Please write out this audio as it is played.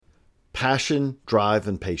Passion, drive,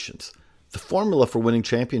 and patience. The formula for winning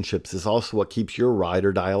championships is also what keeps your ride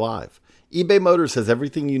or die alive. eBay Motors has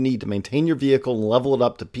everything you need to maintain your vehicle and level it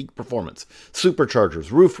up to peak performance.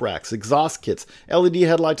 Superchargers, roof racks, exhaust kits, LED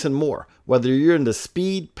headlights, and more. Whether you're into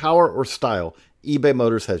speed, power, or style, eBay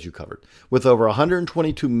Motors has you covered. With over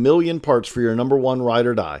 122 million parts for your number one ride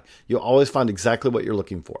or die, you'll always find exactly what you're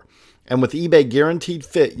looking for. And with eBay Guaranteed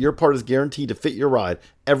Fit, your part is guaranteed to fit your ride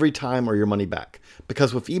every time or your money back.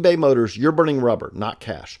 Because with eBay Motors, you're burning rubber, not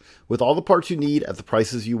cash. With all the parts you need at the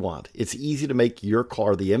prices you want, it's easy to make your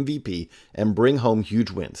car the MVP and bring home huge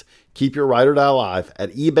wins. Keep your ride or die alive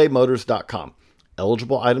at ebaymotors.com.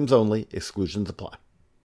 Eligible items only. Exclusions apply.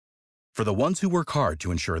 For the ones who work hard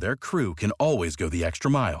to ensure their crew can always go the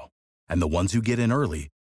extra mile, and the ones who get in early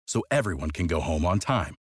so everyone can go home on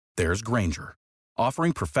time, there's Grainger,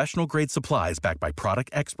 offering professional-grade supplies backed by product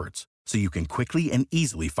experts so you can quickly and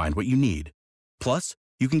easily find what you need. Plus,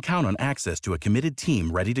 you can count on access to a committed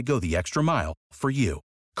team ready to go the extra mile for you.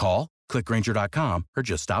 Call, click Grainger.com, or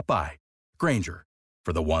just stop by. Grainger,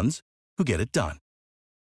 for the ones who get it done.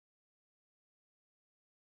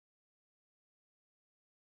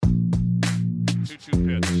 Two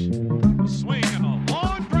pitch. A swing and a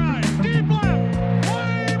long drive. Deep left.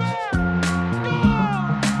 Way back.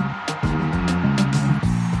 Gone.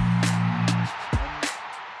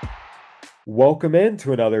 Welcome in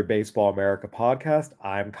to another Baseball America podcast.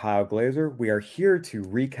 I'm Kyle Glazer. We are here to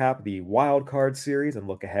recap the Wild Card series and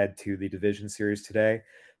look ahead to the division series today.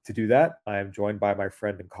 To do that, I am joined by my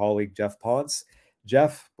friend and colleague, Jeff Ponce.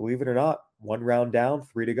 Jeff, believe it or not, 1 round down,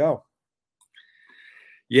 3 to go.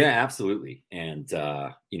 Yeah, absolutely. And,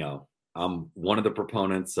 I'm one of the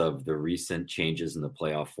proponents of the recent changes in the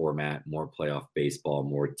playoff format, more playoff baseball,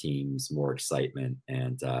 more teams, more excitement.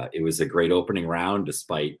 And it was a great opening round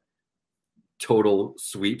despite total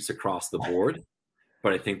sweeps across the board.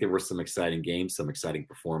 But I think there were some exciting games, some exciting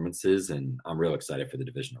performances, and I'm real excited for the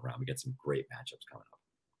divisional round. We got some great matchups coming up.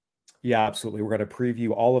 Yeah, absolutely. We're going to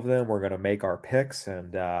preview all of them. We're going to make our picks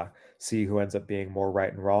and see who ends up being more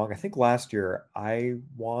right and wrong. I think last year I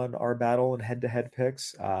won our battle in head-to-head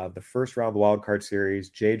picks. The first round of the Wild Card series,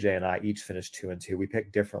 JJ and I each finished 2-2. We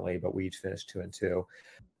picked differently, but we each finished 2-2.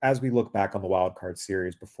 As we look back on the Wild Card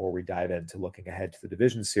series before we dive into looking ahead to the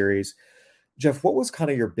division series, Jeff, what was kind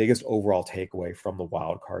of your biggest overall takeaway from the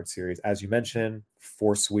Wild Card series? As you mentioned,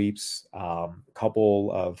 4 sweeps, a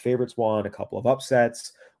couple of favorites won, a couple of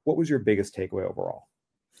upsets. What was your biggest takeaway overall?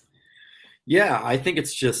 Yeah, I think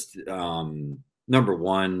it's just number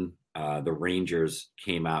one, the Rangers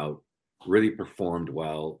came out, really performed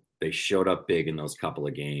well. They showed up big in those couple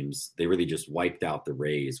of games. They really just wiped out the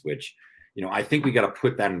Rays, which, I think we got to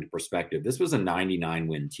put that into perspective. This was a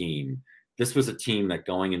 99-win team. This was a team that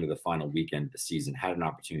going into the final weekend of the season had an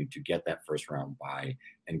opportunity to get that first round bye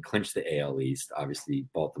and clinch the AL East. Obviously,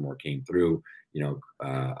 Baltimore came through,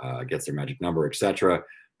 gets their magic number, etc.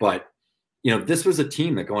 But, this was a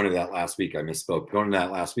team that going into that last week, I misspoke, going into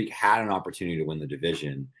that last week had an opportunity to win the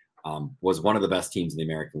division, was one of the best teams in the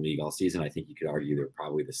American League all season. I think you could argue they're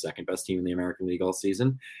probably the second best team in the American League all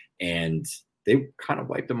season. And they kind of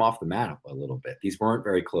wiped them off the map a little bit. These weren't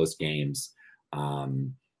very close games.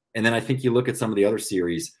 And then I think you look at some of the other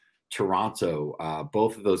series, Toronto,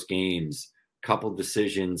 both of those games, couple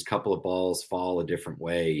decisions, couple of balls fall a different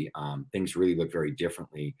way. Things really look very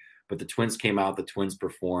differently. But the Twins came out, the Twins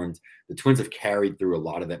performed. The Twins have carried through a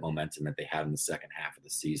lot of that momentum that they had in the second half of the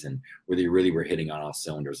season, where they really were hitting on all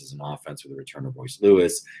cylinders as an offense with the return of Royce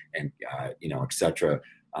Lewis and, et cetera.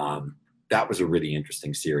 That was a really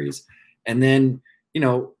interesting series. And then,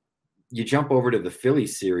 you jump over to the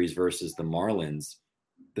Phillies series versus the Marlins.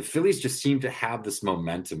 The Phillies just seem to have this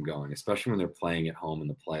momentum going, especially when they're playing at home in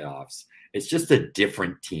the playoffs. It's just a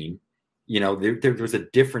different team. There was a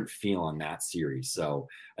different feel on that series. So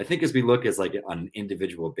I think as we look as like on an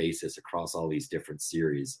individual basis across all these different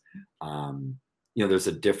series, there's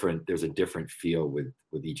a different feel with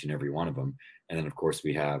each and every one of them. And then of course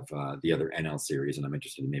we have the other NL series, and I'm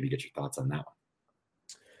interested to maybe get your thoughts on that one.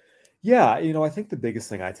 Yeah, I think the biggest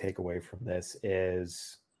thing I take away from this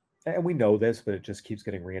is, and we know this, but it just keeps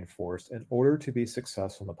getting reinforced. In order to be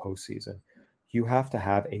successful in the postseason, you have to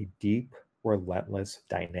have a deep, relentless,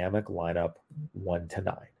 dynamic lineup 1 to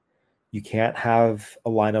 9. You can't have a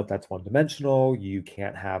lineup that's one-dimensional. You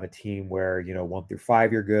can't have a team where, 1 through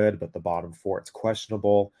 5 you're good, but the bottom 4 it's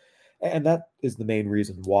questionable. And that is the main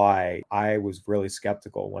reason why I was really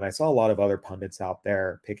skeptical when I saw a lot of other pundits out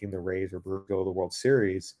there picking the Rays or Brewers to go to the World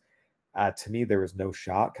Series. To me, there was no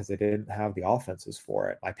shot because they didn't have the offenses for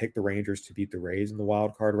it. I picked the Rangers to beat the Rays in the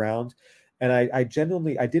wild card round. And I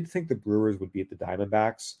did think the Brewers would beat the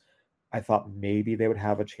Diamondbacks. I thought maybe they would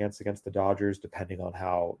have a chance against the Dodgers, depending on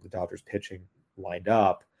how the Dodgers pitching lined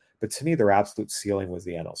up. But to me, their absolute ceiling was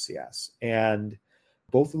the NLCS. And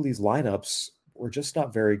both of these lineups were just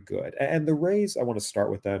not very good. And the Rays, I want to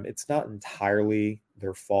start with them. It's not entirely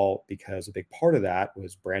their fault, because a big part of that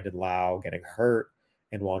was Brandon Lau getting hurt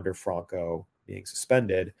and Wander Franco being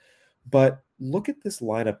suspended. But look at this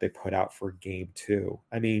lineup they put out for game 2.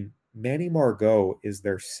 I mean, Manny Margot is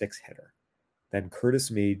their 6th hitter. Then Curtis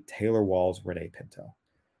Mead, Taylor Walls, Rene Pinto.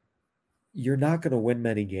 You're not going to win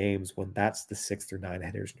many games when that's the 6th or 9th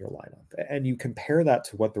hitters in your lineup. And you compare that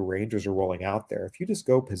to what the Rangers are rolling out there. If you just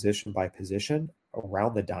go position by position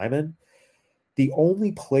around the diamond, the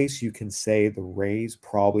only place you can say the Rays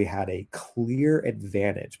probably had a clear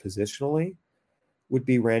advantage positionally would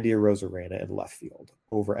be Randy Arozarena in left field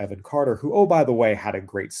over Evan Carter, who, oh, by the way, had a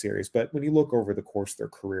great series. But when you look over the course of their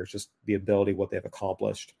careers, just the ability, what they've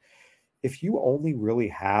accomplished, if you only really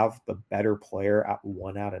have the better player at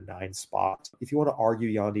 1 out of 9 spots, if you want to argue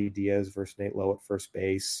Yandy Diaz versus Nate Lowe at first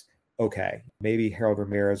base, okay, maybe Harold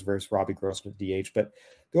Ramirez versus Robbie Grossman at DH. But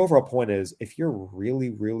the overall point is, if you're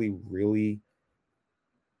really, really, really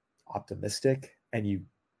optimistic and you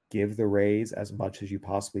give the Rays as much as you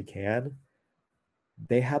possibly can,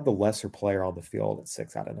 they had the lesser player on the field at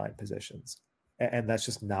 6 out of 9 positions. And that's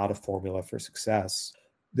just not a formula for success.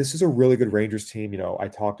 This is a really good Rangers team. You know, I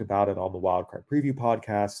talked about it on the Wildcard Preview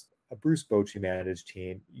podcast. A Bruce Bochy managed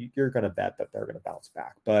team, you're going to bet that they're going to bounce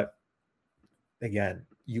back. But again,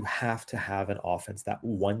 you have to have an offense that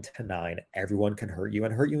 1 to 9, everyone can hurt you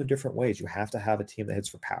and hurt you in different ways. You have to have a team that hits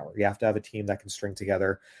for power. You have to have a team that can string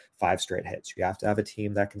together 5 straight hits. You have to have a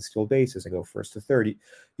team that can steal bases and go first to third.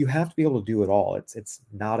 You have to be able to do it all. It's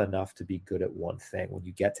not enough to be good at one thing. When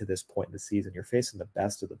you get to this point in the season, you're facing the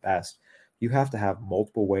best of the best. You have to have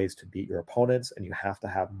multiple ways to beat your opponents, and you have to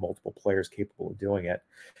have multiple players capable of doing it.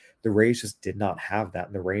 The Rays just did not have that,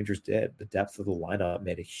 and the Rangers did. The depth of the lineup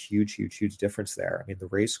made a huge, huge, huge difference there. I mean, the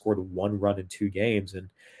Rays scored 1 run in 2 games, and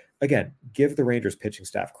again, give the Rangers pitching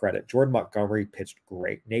staff credit. Jordan Montgomery pitched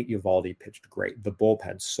great. Nate Eovaldi pitched great. The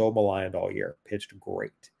bullpen, so maligned all year, pitched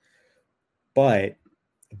great. But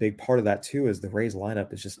a big part of that, too, is the Rays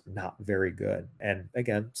lineup is just not very good. And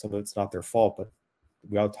again, some of it's not their fault, but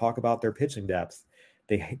we all talk about their pitching depth.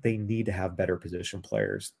 They need to have better position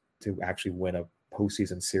players to actually win a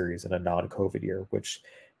postseason series in a non-COVID year, which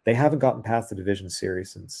they haven't gotten past the division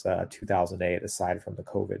series since 2008, aside from the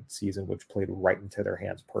COVID season, which played right into their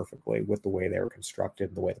hands perfectly with the way they were constructed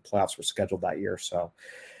and the way the playoffs were scheduled that year. So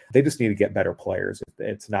they just need to get better players.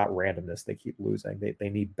 It's not randomness. They keep losing. They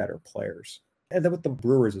need better players. And then with the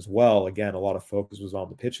Brewers as well, again, a lot of focus was on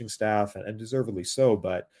the pitching staff, and deservedly so,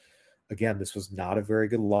 but again, this was not a very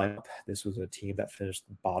good lineup. This was a team that finished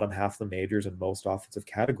the bottom half of the majors in most offensive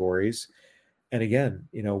categories. And again,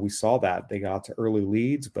 you know, we saw that they got to early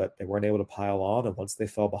leads, but they weren't able to pile on. And once they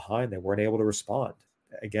fell behind, they weren't able to respond.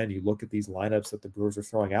 Again, you look at these lineups that the Brewers are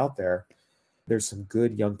throwing out there. There's some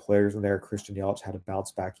good young players in there. Christian Yelich had a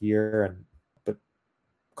bounce back year, but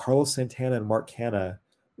Carlos Santana and Mark Canha,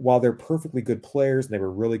 while they're perfectly good players and they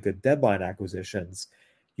were really good deadline acquisitions,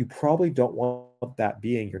 you probably don't want that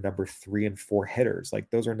being your number 3 and 4 hitters. Like,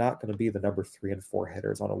 those are not going to be the number 3 and 4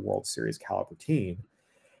 hitters on a World Series caliber team.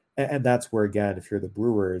 And that's where, again, if you're the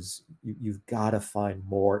Brewers, you've got to find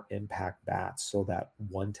more impact bats so that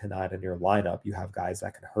 1 to 9 in your lineup, you have guys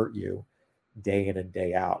that can hurt you day in and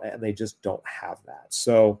day out. And they just don't have that.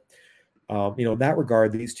 So, in that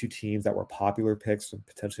regard, these 2 teams that were popular picks to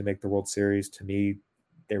potentially make the World Series, to me,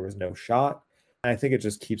 there was no shot. And I think it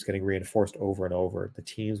just keeps getting reinforced over and over. The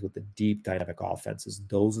teams with the deep dynamic offenses,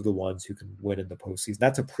 those are the ones who can win in the postseason.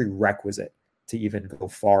 That's a prerequisite to even go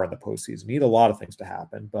far in the postseason. You need a lot of things to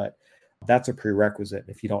happen, but that's a prerequisite. And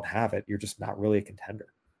if you don't have it, you're just not really a contender.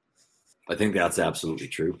 I think that's absolutely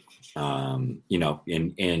true. And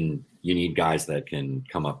you need guys that can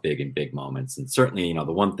come up big in big moments. And certainly,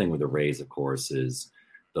 the one thing with the Rays, of course, is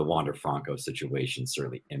the Wander Franco situation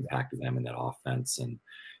certainly impacted them in that offense. And,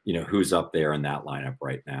 who's up there in that lineup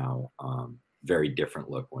right now. Very different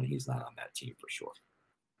look when he's not on that team for sure.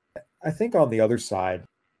 I think on the other side,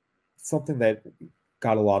 something that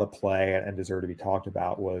got a lot of play and deserved to be talked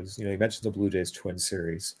about was, you mentioned the Blue Jays Twins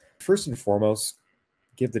series. First and foremost,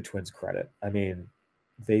 give the Twins credit. I mean,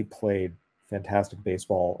 they played fantastic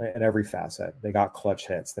baseball in every facet. They got clutch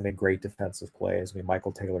hits. They made great defensive plays. I mean,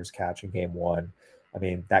 Michael Taylor's catch in game 1. I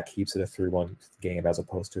mean, that keeps it a 3-1 game as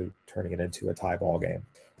opposed to turning it into a tie ball game.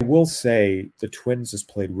 I will say the Twins just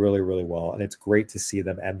played really, really well, and it's great to see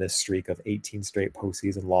them end this streak of 18 straight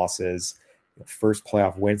postseason losses. First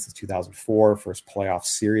playoff win since 2004, first playoff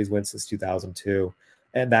series win since 2002.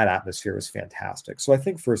 And that atmosphere was fantastic. So I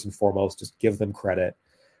think first and foremost, just give them credit.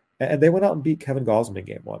 And they went out and beat Kevin Gausman in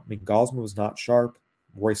game 1. I mean, Gausman was not sharp.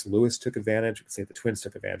 Royce Lewis took advantage. You could say the Twins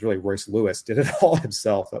took advantage. Really, Royce Lewis did it all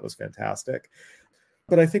himself. That was fantastic.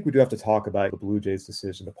 But I think we do have to talk about the Blue Jays'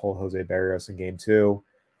 decision to pull Jose Berrios in game 2.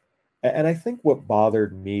 And I think what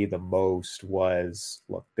bothered me the most was,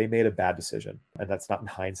 look, they made a bad decision. And that's not in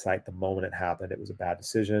hindsight. The moment it happened, it was a bad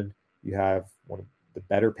decision. You have one of the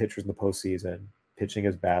better pitchers in the postseason pitching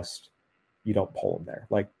his best. You don't pull him there.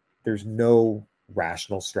 Like, there's no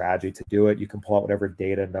rational strategy to do it. You can pull out whatever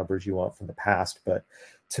data and numbers you want from the past. But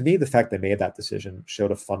to me, the fact they made that decision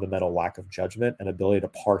showed a fundamental lack of judgment and ability to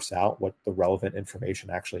parse out what the relevant information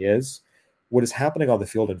actually is. What is happening on the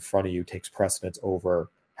field in front of you takes precedence over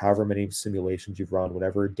however many simulations you've run,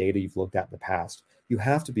 whatever data you've looked at in the past. You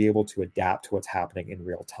have to be able to adapt to what's happening in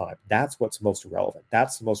real time. That's what's most relevant.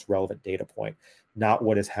 That's the most relevant data point, not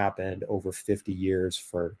what has happened over 50 years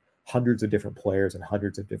for hundreds of different players in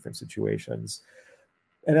hundreds of different situations.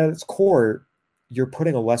 And at its core, you're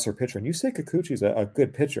putting a lesser pitcher. And you say Kikuchi's a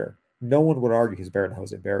good pitcher. No one would argue he's better than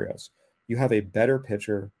Jose Berrios. You have a better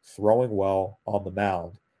pitcher throwing well on the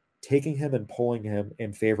mound. Taking him and pulling him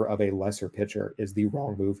in favor of a lesser pitcher is the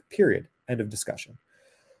wrong move, period. End of discussion.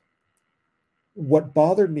 What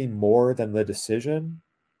bothered me more than the decision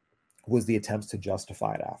was the attempts to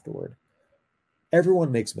justify it afterward.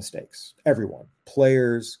 Everyone makes mistakes. Everyone.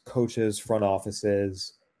 Players, coaches, front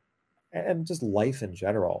offices, and just life in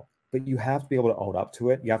general. But you have to be able to own up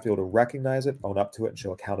to it. You have to be able to recognize it, own up to it, and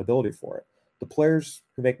show accountability for it. The players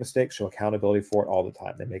who make mistakes show accountability for it all the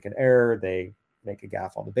time. They make an error. They make a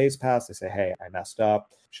gaffe on the base pass. They say, hey, I messed up.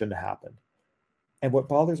 Shouldn't have happened. And what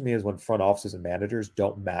bothers me is when front offices and managers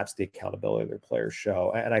don't match the accountability their players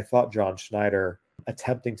show. And I thought John Schneider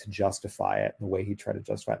attempting to justify it the way he tried to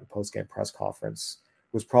justify it in the post-game press conference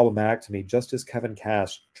was problematic to me, just as Kevin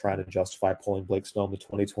Cash trying to justify pulling Blake Snell in the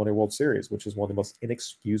 2020 World Series, which is one of the most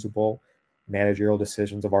inexcusable managerial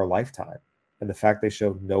decisions of our lifetime. And the fact they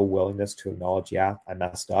showed no willingness to acknowledge, yeah, I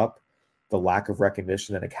messed up, the lack of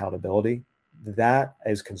recognition and accountability, that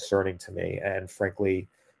is concerning to me. And frankly,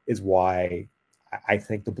 is why I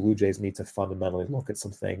think the Blue Jays need to fundamentally look at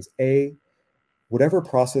some things. Whatever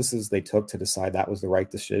processes they took to decide that was the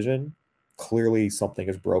right decision, clearly something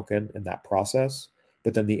is broken in that process.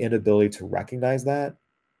 But then the inability to recognize that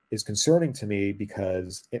is concerning to me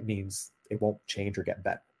because it means it won't change or get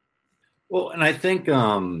better. Well, and I think,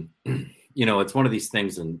 it's one of these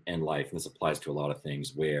things in life, and this applies to a lot of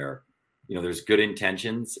things where, there's good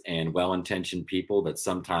intentions and well-intentioned people that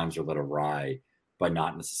sometimes are led awry by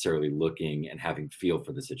not necessarily looking and having feel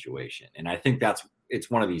for the situation. And I think it's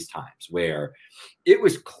one of these times where it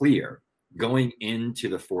was clear going into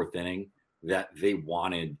the fourth inning that they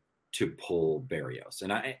wanted to pull Berrios.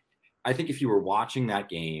 And I think if you were watching that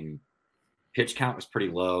game, pitch count was pretty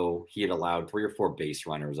low. He had allowed 3 or 4 base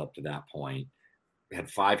runners up to that point. Had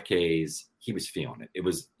 5 Ks. He was feeling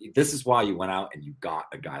it. This is why you went out and you got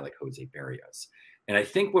a guy like Jose Berrios. And I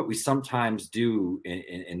think what we sometimes do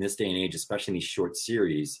in this day and age, especially in these short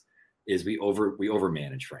series, is we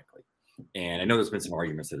overmanage, frankly. And I know there's been some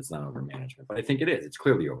arguments that it's not overmanagement, but I think it is. It's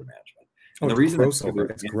clearly overmanagement. And the reason it's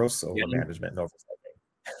gross overmanagement and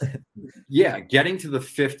overthinking. Yeah, getting to the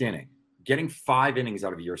 5th inning, getting 5 innings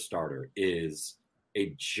out of your starter is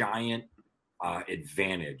a giant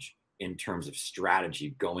advantage in terms of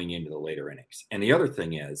strategy going into the later innings. And the other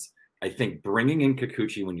thing is, I think bringing in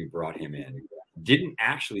Kikuchi when you brought him in didn't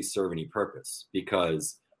actually serve any purpose,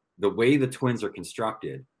 because the way the Twins are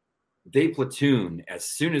constructed, they platoon as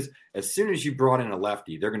soon as you brought in a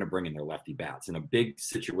lefty, they're going to bring in their lefty bats in a big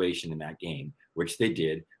situation in that game, which they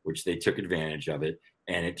did, which they took advantage of it.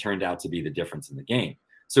 And it turned out to be the difference in the game.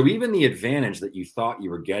 So even the advantage that you thought you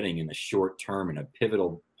were getting in the short term in a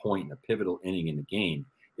pivotal point, in a pivotal inning in the game,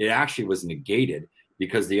 it actually was negated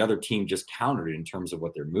because the other team just countered it in terms of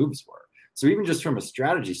what their moves were. So even just from a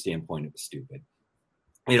strategy standpoint, it was stupid.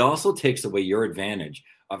 It also takes away your advantage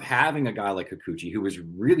of having a guy like Kikuchi, who was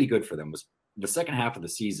really good for them. Was the second half of the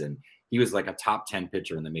season, he was like a top 10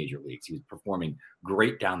 pitcher in the major leagues. He was performing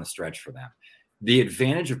great down the stretch for them. The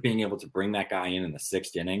advantage of being able to bring that guy in the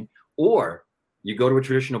 6th inning, or you go to a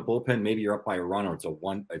traditional bullpen, maybe you're up by a run, or it's a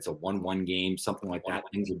 1-1 game, something like that.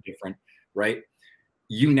 Things are different, right?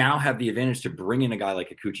 You now have the advantage to bring in a guy like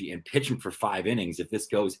Kikuchi and pitch him for 5 innings. If this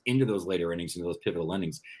goes into those later innings, into those pivotal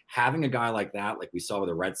innings, having a guy like that, like we saw with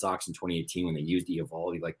the Red Sox in 2018 when they used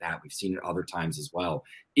Eovaldi like that, we've seen it other times as well,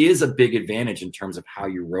 is a big advantage in terms of how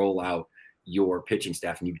you roll out your pitching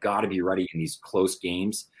staff. And you've got to be ready in these close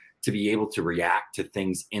games to be able to react to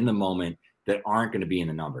things in the moment that aren't going to be in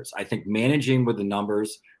the numbers. I think managing with the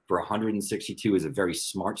numbers for 162 is a very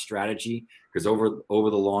smart strategy, because over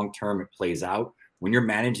the long term, it plays out. When you're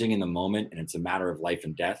managing in the moment and it's a matter of life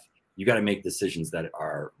and death, you got to make decisions that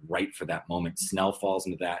are right for that moment. Snell falls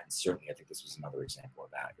into that, and certainly I think this was another example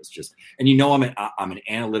of that. It's just, and I'm an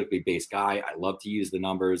analytically based guy. I love to use the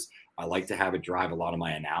numbers. I like to have it drive a lot of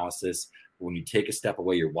my analysis. But when you take a step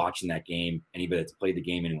away, you're watching that game. Anybody that's played the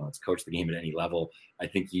game, anyone that's coached the game at any level, I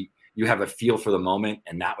think you have a feel for the moment,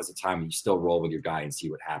 and that was a time when you still roll with your guy and see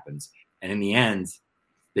what happens. And in the end,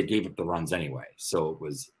 they gave up the runs anyway. So it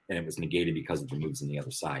was negated because of the moves on the other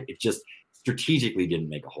side. It just strategically didn't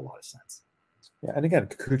make a whole lot of sense. Yeah, and again,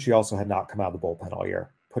 Kikuchi also had not come out of the bullpen all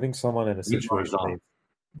year. Putting someone in a situation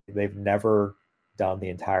they've never done the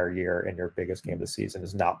entire year in your biggest game of the season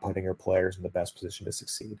is not putting your players in the best position to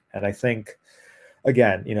succeed. And I think,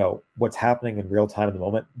 again, what's happening in real time in the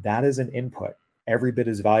moment, that is an input. Every bit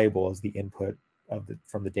as valuable as the input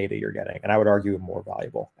from the data you're getting. And I would argue more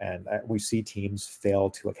valuable. And we see teams fail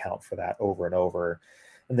to account for that over and over,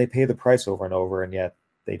 and they pay the price over and over, and yet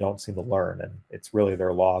they don't seem to learn, and it's really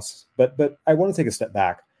their loss. But I want to take a step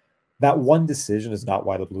back. That one decision is not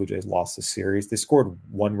why the Blue Jays lost the series. They scored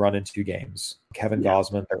 1 run in 2 games. Kevin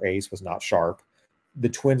Gausman, their ace, was not sharp. The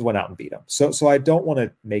Twins went out and beat them. So I don't want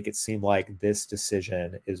to make it seem like this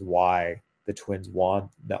decision is why the Twins won.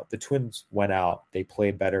 No, the Twins went out. They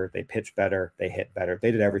played better. They pitched better. They hit better.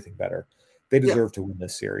 They did everything better. They deserve to win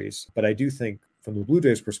this series. But I do think from the Blue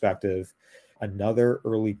Jays perspective, another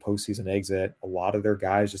early postseason exit, a lot of their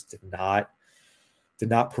guys just did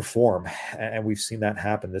not perform. And we've seen that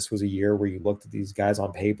happen. This was a year where you looked at these guys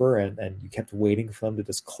on paper and you kept waiting for them to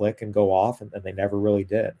just click and go off, and they never really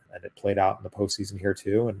did. And it played out in the postseason here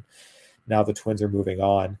too. And now the Twins are moving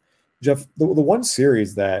on. Jeff, the one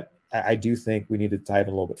series that I do think we need to dive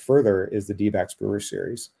in a little bit further is the D-backs Brewers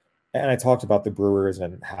series. And I talked about the Brewers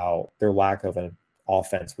and how their lack of an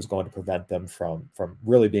offense was going to prevent them from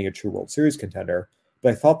really being a true World Series contender.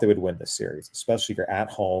 But I thought they would win this series, especially if you're at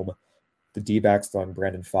home. The D-backs throwing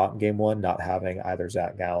Brandon Pfaadt in game 1, not having either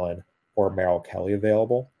Zach Gallen or Merrill Kelly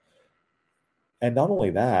available. And not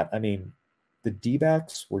only that, I mean, the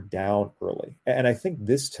D-backs were down early. And I think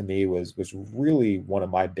this to me was really one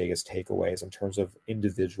of my biggest takeaways in terms of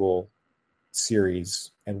individual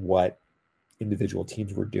series and what individual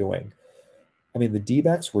teams were doing. I mean, the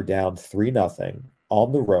D-backs were down 3-0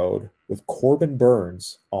 on the road with Corbin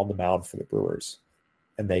Burns on the mound for the Brewers,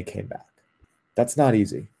 and they came back. That's not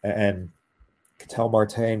easy. And Ketel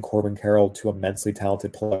Marte and Corbin Carroll, 2 immensely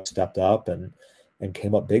talented players, stepped up and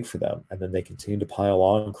came up big for them. And then they continued to pile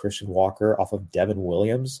on. Christian Walker off of Devin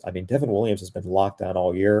Williams. I mean, Devin Williams has been locked down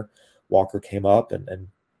all year. Walker came up and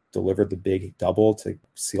delivered the big double to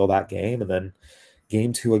seal that game. And then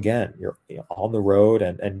game 2 again, you're on the road,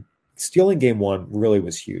 and stealing game 1 really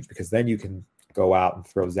was huge, because then you can go out and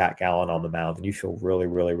throw Zach Gallen on the mound and you feel really,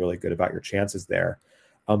 really, really good about your chances there.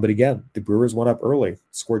 But again, the Brewers went up early,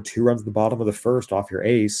 scored 2 runs at the bottom of the first off your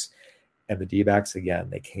ace, and the D-backs, again,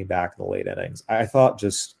 they came back in the late innings. I thought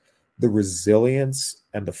just the resilience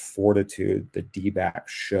and the fortitude the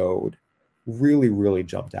D-backs showed really, really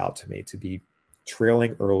jumped out to me, to be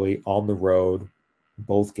trailing early on the road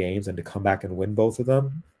both games and to come back and win both of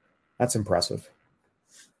them. That's impressive.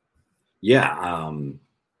 Yeah.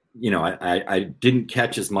 I didn't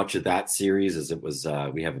catch as much of that series as it was.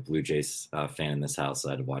 We have a Blue Jays fan in this house, so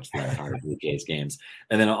I had to watch the entire Blue Jays games,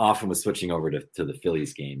 and then often was switching over to the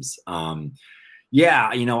Phillies games. I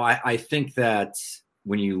think that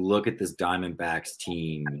when you look at this Diamondbacks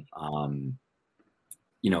team,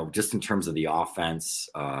 just in terms of the offense,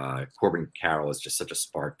 Corbin Carroll is just such a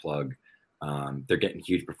spark plug. They're getting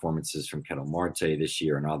huge performances from Ketel Marte this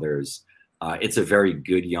year and others. It's a very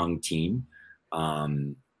good young team.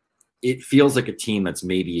 It feels like a team that's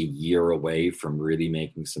maybe a year away from really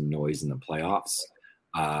making some noise in the playoffs.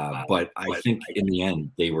 But I think in the end,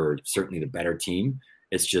 they were certainly the better team.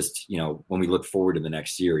 It's just, when we look forward to the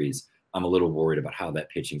next series, I'm a little worried about how that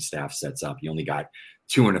pitching staff sets up. You only got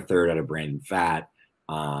 2 1/3 out of Brandon Pfaadt.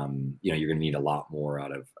 You're going to need a lot more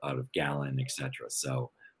out of Gallen, et cetera. So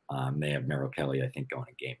they have Merrill Kelly, I think, going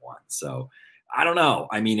in game 1. So I don't know.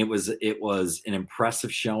 I mean, it was an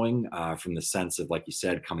impressive showing from the sense of, like you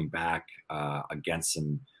said, coming back against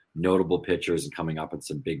some notable pitchers and coming up at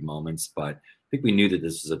some big moments. But I think we knew that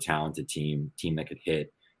this was a talented team that could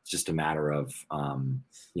hit. It's just a matter of,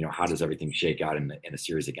 how does everything shake out in a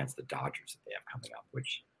series against the Dodgers that they have coming up,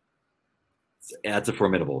 which that's a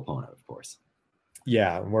formidable opponent, of course.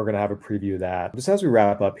 Yeah, and we're going to have a preview of that. Just as we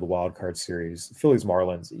wrap up the wild card series, Phillies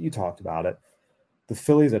Marlins, you talked about it. The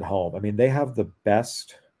Phillies at home, I mean, they have the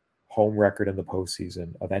best home record in the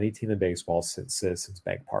postseason of any team in baseball since Citizens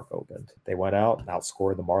Bank Park opened. They went out and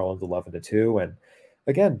outscored the Marlins 11-2, and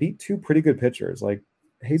again beat two pretty good pitchers. Like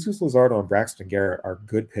Jesus Luzardo and Braxton Garrett are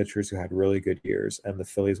good pitchers who had really good years, and the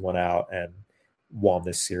Phillies went out and won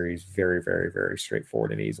this series very, very, very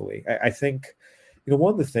straightforward and easily. I think,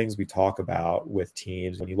 one of the things we talk about with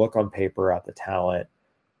teams, when you look on paper at the talent,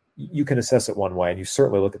 you can assess it one way, and you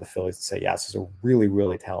certainly look at the Phillies and say, yeah, this is a really,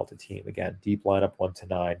 really talented team. Again, deep lineup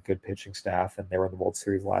 1-9, good pitching staff, and they were in the World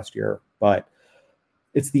Series last year. But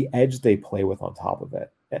it's the edge they play with on top of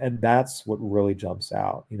it, and that's what really jumps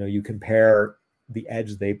out. You compare the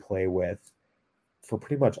edge they play with for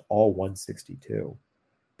pretty much all 162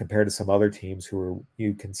 compared to some other teams who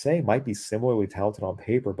you can say might be similarly talented on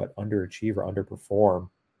paper, but underachieve or underperform.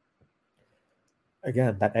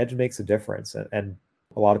 Again, that edge makes a difference. And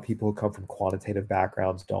a lot of people who come from quantitative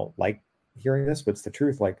backgrounds don't like hearing this, but it's the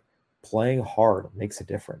truth. Like, playing hard makes a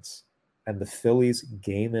difference. And the Phillies,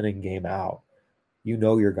 game in and game out,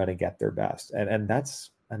 you're going to get their best. And that's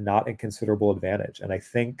a not inconsiderable advantage. And I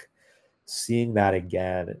think seeing that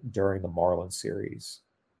again during the Marlins series,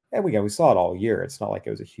 and we saw it all year. It's not like it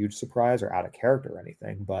was a huge surprise or out of character or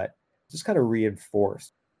anything, but just kind of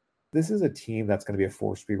reinforced. This is a team that's going to be a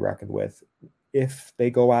force to be reckoned with. If they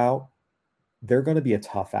go out, they're going to be a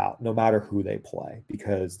tough out no matter who they play,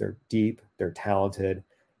 because they're deep, they're talented,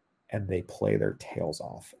 and they play their tails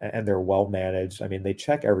off, and they're well managed. I mean, they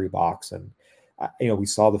check every box. And we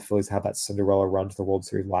saw the Phillies have that Cinderella run to the World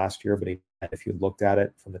Series last year, but if you looked at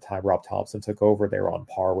it from the time Rob Thompson took over, they were on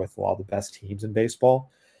par with a lot of the best teams in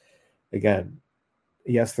baseball. Again,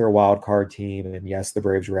 yes, they're a wild card team, and yes, the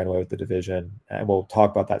Braves ran away with the division, and we'll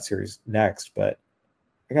talk about that series next. But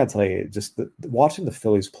I got to tell you, just watching the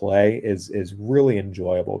Phillies play is really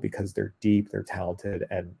enjoyable, because they're deep, they're talented,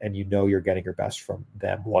 and you're getting your best from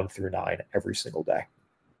them 1-9 every single day.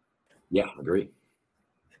 Yeah, agree.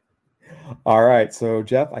 All right, so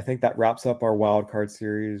Jeff, I think that wraps up our wild card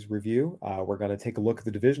series review. We're going to take a look at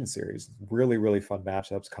the division series. Really, really fun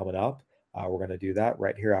matchups coming up. We're going to do that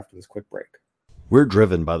right here after this quick break. We're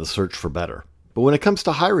driven by the search for better. But when it comes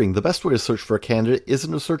to hiring, the best way to search for a candidate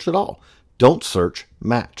isn't to search at all. Don't search,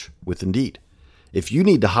 match with Indeed. If you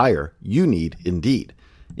need to hire, you need Indeed.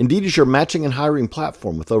 Indeed is your matching and hiring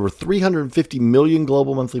platform with over 350 million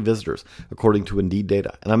global monthly visitors, according to Indeed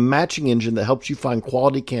data, and a matching engine that helps you find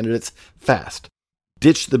quality candidates fast.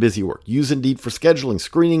 Ditch the busy work. Use Indeed for scheduling,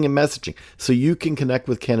 screening, and messaging so you can connect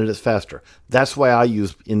with candidates faster. That's why I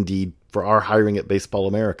use Indeed for our hiring at Baseball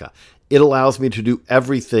America. It allows me to do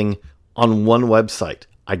everything on one website.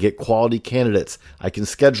 I get quality candidates. I can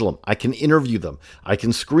schedule them. I can interview them. I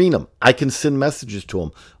can screen them. I can send messages to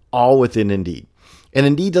them, all within Indeed. And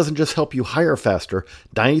Indeed doesn't just help you hire faster.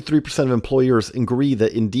 93% of employers agree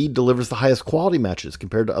that Indeed delivers the highest quality matches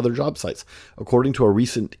compared to other job sites, according to a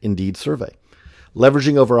recent Indeed survey.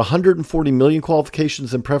 Leveraging over 140 million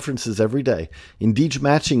qualifications and preferences every day, Indeed's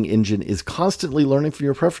matching engine is constantly learning from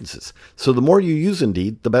your preferences. So the more you use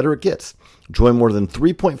Indeed, the better it gets. Join more than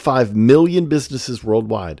 3.5 million businesses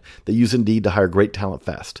worldwide that use Indeed to hire great talent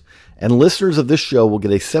fast. And listeners of this show will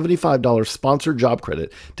get a $75 sponsored job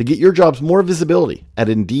credit to get your jobs more visibility at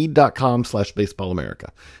Indeed.com/BaseballAmerica.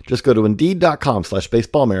 Just go to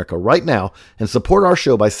Indeed.com/BaseballAmerica right now and support our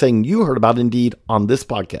show by saying you heard about Indeed on this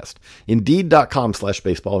podcast.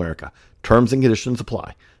 Indeed.com/BaseballAmerica. Terms and conditions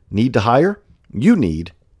apply. Need to hire? You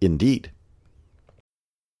need Indeed.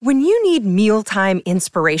 When you need mealtime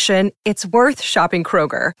inspiration, it's worth shopping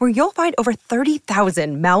Kroger, where you'll find over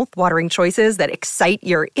 30,000 mouth-watering choices that excite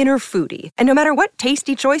your inner foodie. And no matter what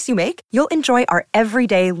tasty choice you make, you'll enjoy our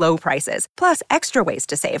everyday low prices, plus extra ways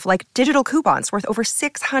to save, like digital coupons worth over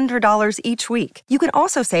 $600 each week. You can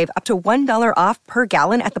also save up to $1 off per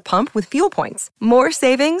gallon at the pump with fuel points. More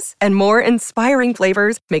savings and more inspiring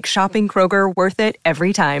flavors make shopping Kroger worth it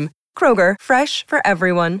every time. Kroger, fresh for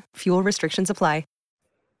everyone. Fuel restrictions apply.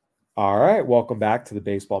 All right, welcome back to the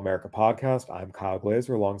Baseball America podcast. I'm Kyle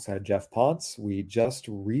Glazer alongside Jeff Ponce. We just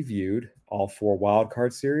reviewed all 4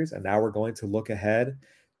 wildcard series, and now we're going to look ahead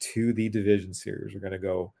to the division series. We're going to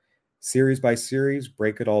go series by series,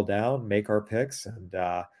 break it all down, make our picks, and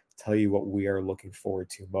tell you what we are looking forward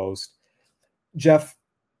to most. Jeff,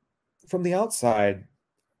 from the outside,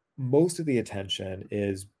 most of the attention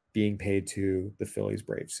is being paid to the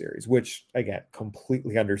Phillies-Braves series, which, again,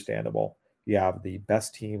 completely understandable. You have the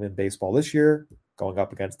best team in baseball this year going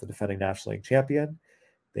up against the defending National League champion.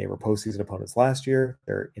 They were postseason opponents last year.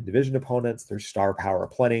 They're in-division opponents. There's star power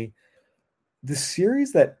aplenty. The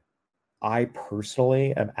series that I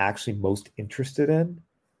personally am actually most interested in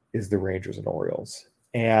is the Rangers and Orioles.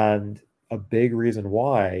 And a big reason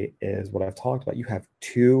why is what I've talked about. You have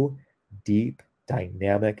two deep,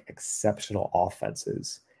 dynamic, exceptional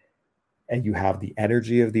offenses, and you have the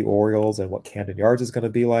energy of the Orioles and what Camden Yards is going to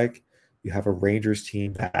be like. You have a Rangers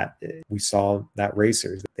team that we saw that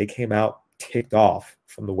racers. They came out ticked off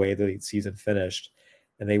from the way the season finished,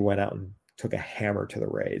 and they went out and took a hammer to the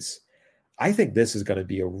Rays. I think this is going to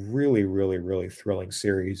be a really, really, really thrilling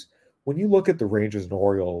series. When you look at the Rangers and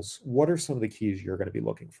Orioles, what are some of the keys you're going to be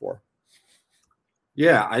looking for?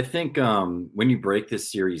 Yeah, I think when you break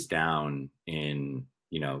this series down in,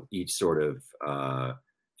 each sort of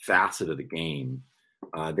facet of the game,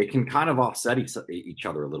 they can kind of offset each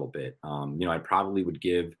other a little bit. I probably would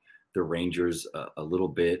give the Rangers a little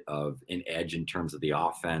bit of an edge in terms of the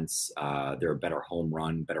offense. They're a better home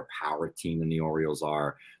run, better power team than the Orioles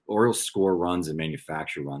are. The Orioles score runs and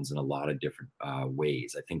manufacture runs in a lot of different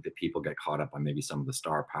ways. I think that people get caught up on maybe some of the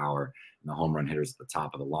star power and the home run hitters at the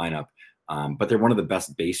top of the lineup. But they're one of the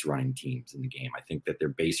best base running teams in the game. I think that their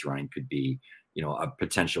base running could be, a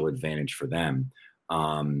potential advantage for them.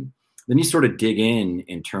 Then you sort of dig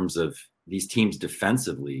in terms of these teams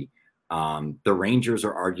defensively. The Rangers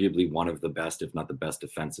are arguably one of the best, if not the best,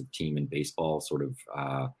 defensive team in baseball, sort of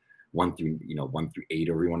 1 through 8,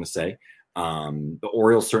 or you want to say. The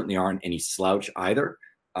Orioles certainly aren't any slouch either.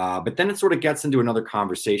 But then it sort of gets into another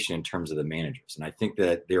conversation in terms of the managers. And I think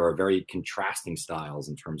that there are very contrasting styles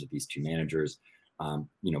in terms of these two managers.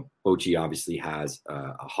 Bochy obviously has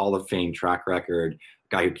a Hall of Fame track record,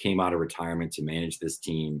 guy who came out of retirement to manage this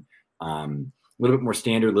team. A little bit more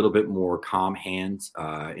standard, a little bit more calm hands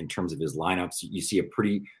in terms of his lineups. You see a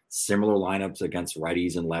pretty similar lineups against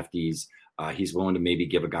righties and lefties. He's willing to maybe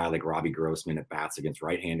give a guy like Robbie Grossman at bats against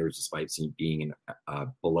right-handers, despite being a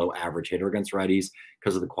below average hitter against righties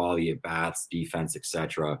because of the quality of bats, defense,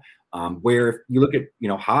 etc. Where if you look at,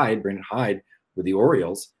 Brandon Hyde with the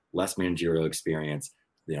Orioles, less managerial experience.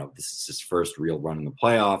 This is his first real run in the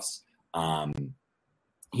playoffs.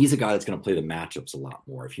 He's a guy that's going to play the matchups a lot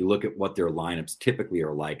more. If you look at what their lineups typically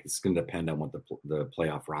are like, it's going to depend on what the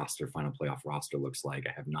final playoff roster looks like.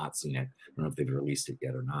 I have not seen it. I don't know if they've released it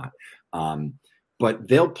yet or not. But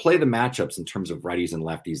they'll play the matchups in terms of righties and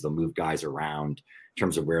lefties. They'll move guys around in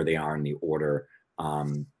terms of where they are in the order.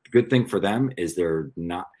 The good thing for them is they are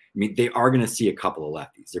going to see a couple of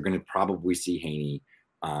lefties. They're going to probably see Haney.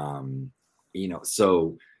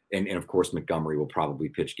 And of course, Montgomery will probably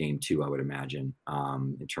pitch game 2, I would imagine,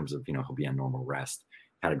 in terms of, he'll be on normal rest.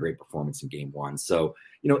 Had a great performance in game 1. So,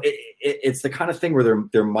 it's the kind of thing where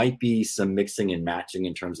there might be some mixing and matching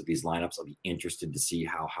in terms of these lineups. I'll be interested to see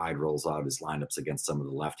how Hyde rolls out of his lineups against some of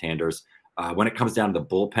the left-handers. When it comes down to the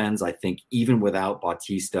bullpens, I think even without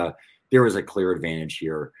Bautista, there is a clear advantage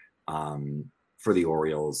here for the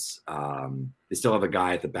Orioles. They still have a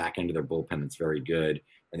guy at the back end of their bullpen that's very good.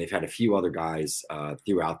 And they've had a few other guys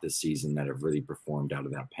throughout this season that have really performed out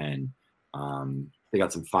of that pen. They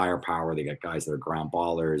got some firepower. They got guys that are ground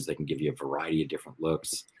ballers. They can give you a variety of different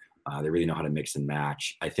looks. They really know how to mix and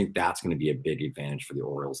match. I think that's going to be a big advantage for the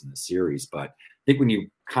Orioles in this series. But I think when you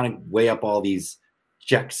kind of weigh up all these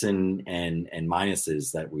checks and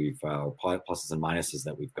minuses that we've pluses and minuses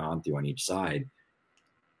that we've gone through on each side,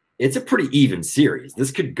 it's a pretty even series.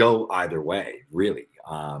 This could go either way, really.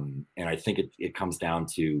 And I think it comes down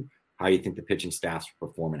to how you think the pitching staffs will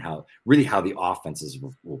perform and how the offenses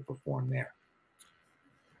will perform there.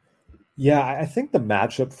 Yeah, I think the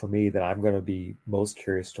matchup for me that I'm going to be most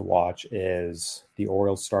curious to watch is the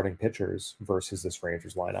Orioles starting pitchers versus this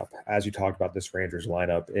Rangers lineup. As you talked about this Rangers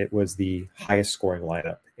lineup, it was the highest scoring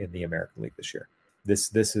lineup in the American League this year.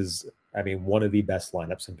 This is, one of the best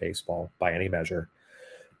lineups in baseball by any measure.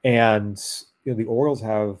 And the Orioles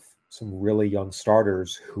have some really young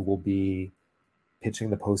starters who will be pitching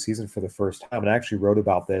the postseason for the first time. And I actually wrote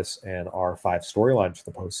about this in our 5 storylines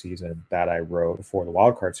for the postseason that I wrote before the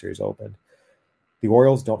wildcard series opened. The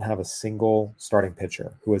Orioles don't have a single starting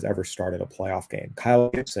pitcher who has ever started a playoff game. Kyle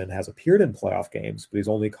Gibson has appeared in playoff games, but he's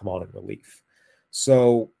only come on in relief.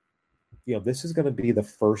 So, this is going to be the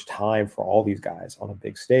first time for all these guys on a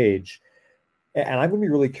big stage. And I'm going to be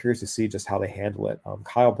really curious to see just how they handle it.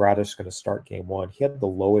 Kyle Bradish is going to start game 1. He had the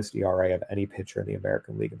lowest ERA of any pitcher in the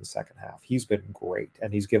American League in the second half. He's been great,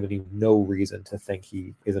 and he's given you no reason to think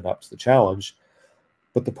he isn't up to the challenge.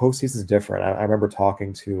 But the postseason is different. I remember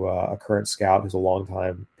talking to a current scout who's a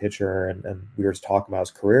longtime pitcher, and we were just talking about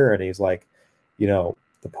his career, and he's like, the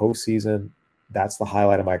postseason, that's the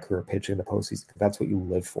highlight of my career, pitching the postseason. That's what you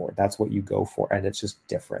live for. That's what you go for. And it's just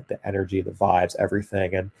different. The energy, the vibes,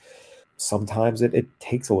 everything. And sometimes it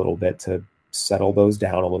takes a little bit to settle those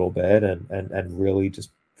down a little bit and really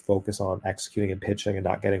just focus on executing and pitching and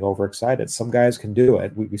not getting overexcited. Some guys can do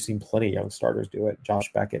it. We've seen plenty of young starters do it.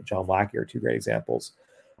 Josh Beckett, John Lackey are two great examples.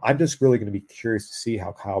 I'm just really going to be curious to see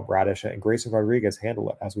how Kyle Bradish and Grayson Rodriguez handle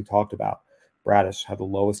it, as we talked about. Bradish had the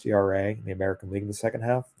lowest ERA in the American League in the second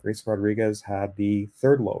half. Grayson Rodriguez had the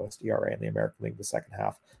third lowest ERA in the American League in the second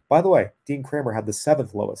half. By the way, Dean Kramer had the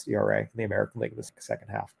seventh lowest ERA in the American League in the second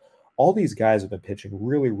half. All these guys have been pitching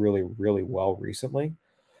really, really, really well recently.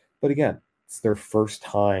 But again, it's their first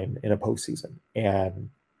time in a postseason, and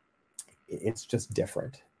it's just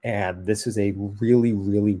different. And this is a really,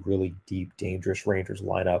 really, really deep, dangerous Rangers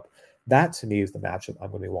lineup. That, to me, is the matchup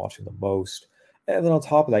I'm going to be watching the most. And then on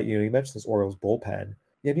top of that, you mentioned this Orioles bullpen.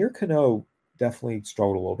 Yennier Cano definitely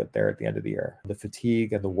struggled a little bit there at the end of the year. The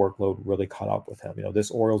fatigue and the workload really caught up with him.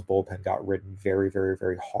 This Orioles bullpen got ridden very, very,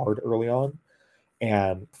 very hard early on.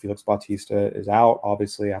 And Felix Bautista is out,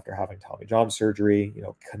 obviously, after having Tommy John surgery.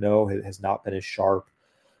 Cano has not been as sharp.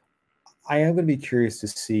 I am going to be curious to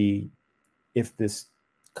see if these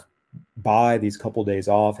couple days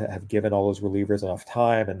off have given all those relievers enough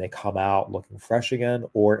time and they come out looking fresh again,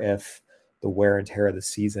 or if the wear and tear of the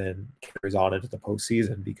season carries on into the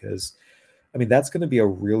postseason, because that's going to be a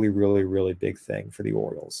really, really, really big thing for the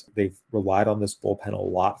Orioles. They've relied on this bullpen a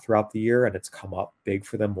lot throughout the year, and it's come up big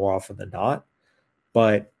for them more often than not.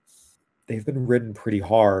 But they've been ridden pretty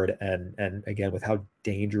hard. And again, with how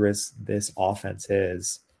dangerous this offense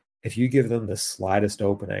is, if you give them the slightest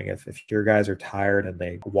opening, if your guys are tired and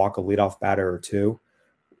they walk a leadoff batter or two,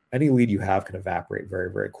 any lead you have can evaporate very,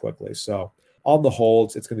 very quickly. So on the whole,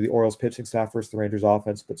 it's going to be the Orioles pitching staff versus the Rangers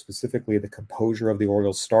offense, but specifically the composure of the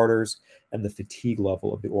Orioles starters and the fatigue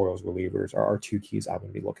level of the Orioles relievers are two keys I'm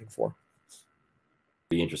going to be looking for.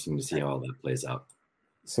 Be interesting to see how all that plays out.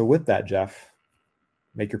 So with that, Jeff,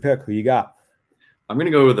 make your pick. Who you got? I'm going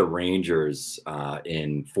to go with the Rangers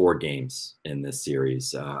in 4 games in this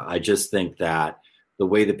series. I just think that the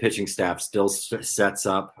way the pitching staff still sets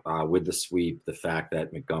up with the sweep, the fact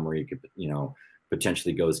that Montgomery could,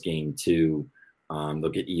 potentially goes game 2. They'll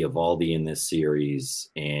get Eovaldi in this series,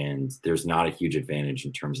 and there's not a huge advantage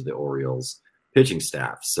in terms of the Orioles pitching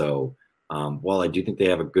staff. So while I do think they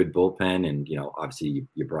have a good bullpen, and obviously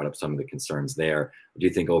you brought up some of the concerns there, I do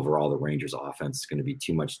think overall the Rangers offense is going to be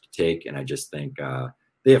too much to take, and I just think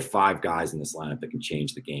they have 5 guys in this lineup that can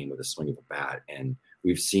change the game with a swing of a bat, and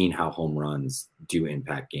we've seen how home runs do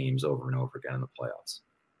impact games over and over again in the playoffs.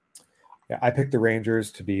 Yeah, I picked the Rangers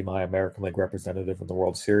to be my American League representative in the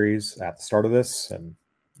World Series at the start of this, and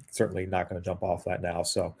certainly not going to jump off that now.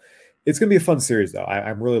 So it's going to be a fun series, though.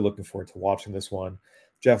 I'm really looking forward to watching this one.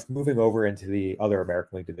 Jeff, moving over into the other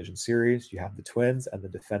American League Division Series, you have the Twins and the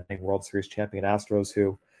defending World Series champion Astros,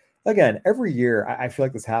 who, again, every year I feel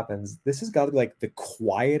like this happens. This has got to be like the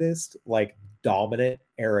quietest, dominant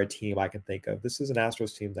era team I can think of. This is an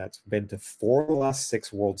Astros team that's been to 4 of the last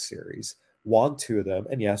 6 World Series, won 2 of them,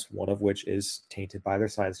 and yes, one of which is tainted by their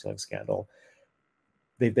sign stealing scandal.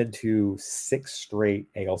 They've been to 6 straight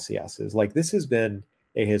ALCSs. This has been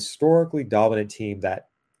a historically dominant team that,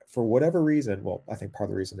 for whatever reason, well, I think part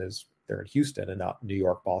of the reason is they're in Houston and not New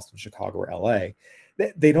York, Boston, Chicago, or LA.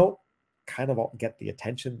 They don't kind of get the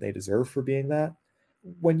attention they deserve for being that.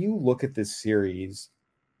 When you look at this series,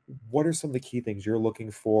 what are some of the key things you're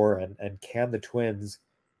looking for, and can the Twins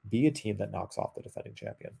be a team that knocks off the defending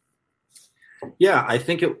champion? Yeah, I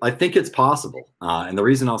think it's possible. And the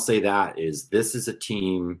reason I'll say that is this is a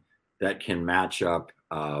team that can match up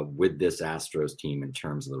with this Astros team in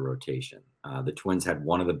terms of the rotation. The Twins had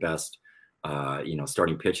one of the best,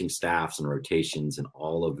 starting pitching staffs and rotations in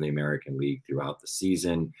all of the American League throughout the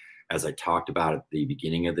season. As I talked about at the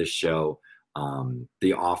beginning of this show,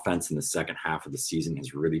 the offense in the second half of the season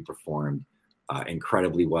has really performed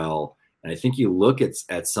incredibly well. And I think you look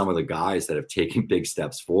at some of the guys that have taken big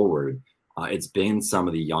steps forward. It's been some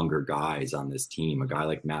of the younger guys on this team, a guy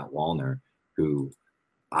like Matt Wallner, who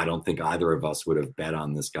I don't think either of us would have bet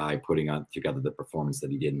on this guy putting together the performance that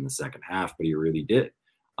he did in the second half, but he really did.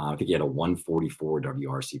 I think he had a 144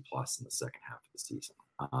 WRC plus in the second half of the season.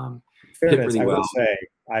 Fairness, I will say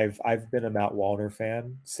I've been a Matt Wallner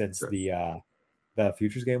fan since the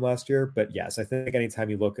Futures game last year. But yes, I think anytime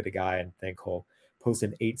you look at a guy and think he'll post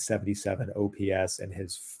an 877 OPS in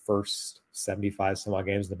his first 75 some odd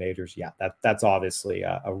games in the majors, yeah, that's obviously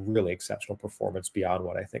a really exceptional performance beyond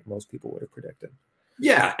what I think most people would have predicted.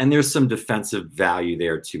 Yeah, and there's some defensive value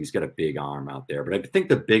there too. He's got a big arm out there. But I think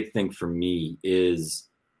the big thing for me is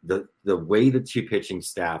the way the 2 pitching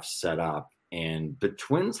staffs set up. And the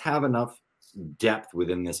Twins have enough depth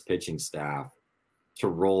within this pitching staff to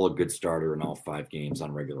roll a good starter in all 5 games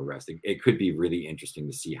on regular rest. It could be really interesting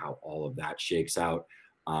to see how all of that shakes out.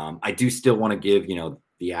 I do still want to give,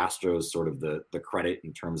 the Astros sort of the credit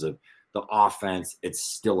in terms of the offense. It's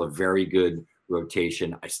still a very good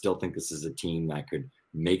rotation. I still think this is a team that could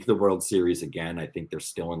make the World Series again. I think they're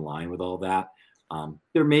still in line with all that.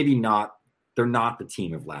 They're not the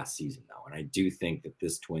team of last season, though. And I do think that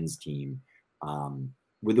this Twins team,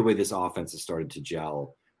 with the way this offense has started to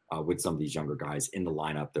gel with some of these younger guys in the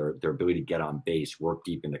lineup, their ability to get on base, work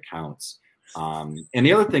deep into counts. And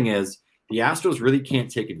the other thing is the Astros really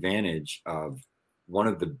can't take advantage of one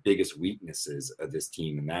of the biggest weaknesses of this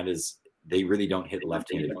team, and that is they really don't hit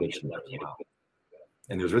left-handed pitching very well.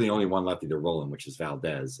 And there's really only one lefty they're rolling, which is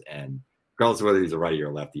Valdez. And regardless of whether he's a righty or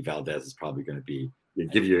a lefty, Valdez is probably going to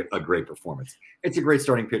give you a great performance. It's a great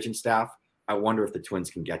starting pitching staff. I wonder if the Twins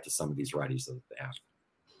can get to some of these righties that they have.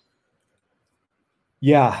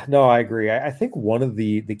 Yeah, no, I agree. I think one of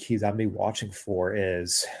the keys I'm going to be watching for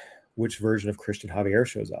is which version of Christian Javier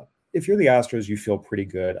shows up. If you're the Astros, you feel pretty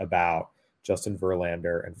good about Justin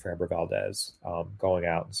Verlander and Framber Valdez going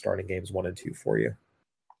out and starting games 1 and 2 for you.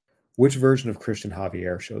 Which version of Christian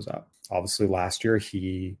Javier shows up? Obviously, last year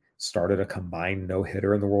he started a combined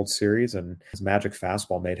no-hitter in the World Series, and his magic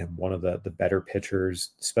fastball made him one of the better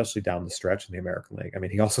pitchers, especially down the stretch in the American League. I mean,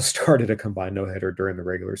 he also started a combined no-hitter during the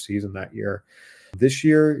regular season that year. This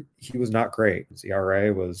year, he was not great. His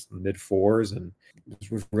ERA was mid-4s and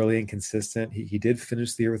was really inconsistent. He did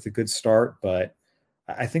finish the year with a good start, but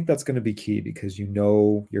I think that's going to be key because you're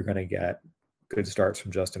going to get good starts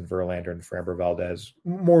from Justin Verlander and Framber Valdez,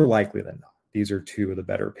 more likely than not. These are two of the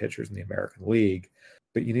better pitchers in the American League,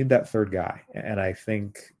 but you need that third guy. And I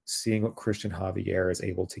think seeing what Christian Javier is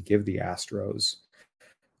able to give the Astros,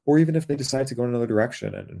 or even if they decide to go in another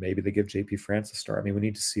direction and maybe they give JP France a start. I mean, we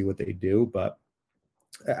need to see what they do, but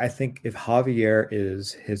I think if Javier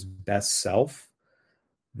is his best self,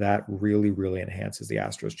 that really, really enhances the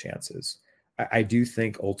Astros' chances. I do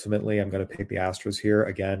think ultimately I'm going to pick the Astros here.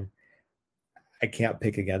 Again, I can't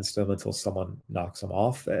pick against them until someone knocks them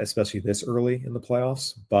off, especially this early in the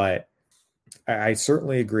playoffs. But I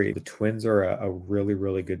certainly agree. The Twins are a really,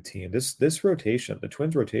 really good team. This rotation, the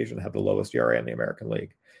Twins rotation, had the lowest ERA in the American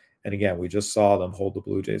League. And again, we just saw them hold the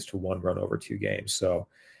Blue Jays to 1 run over 2 games. So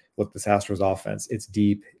look, this Astros offense, it's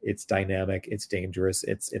deep, it's dynamic, it's dangerous,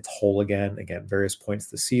 it's whole again. Again, various points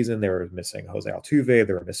this season, they were missing Jose Altuve,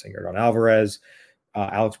 they were missing Yordan Alvarez.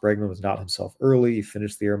 Alex Bregman was not himself early. He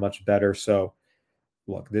finished the year much better. So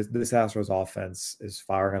look, this Astros offense is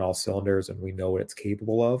firing on all cylinders, and we know what it's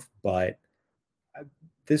capable of, but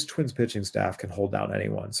this Twins pitching staff can hold down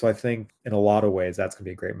anyone. So I think in a lot of ways, that's going to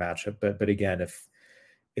be a great matchup. But again,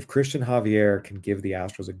 if Christian Javier can give the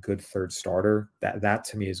Astros a good third starter, that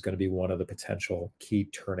to me is going to be one of the potential key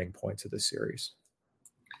turning points of this series.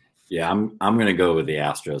 Yeah, I'm going to go with the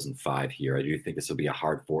Astros in 5 here. I do think this will be a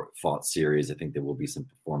hard fought series. I think there will be some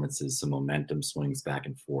performances, some momentum swings back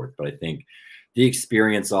and forth, but I think the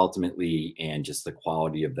experience ultimately and just the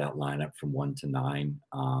quality of that lineup from 1 to 9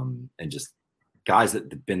 and just guys that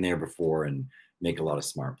have been there before and make a lot of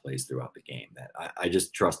smart plays throughout the game. That I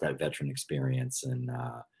just trust that veteran experience, and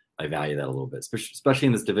I value that a little bit, especially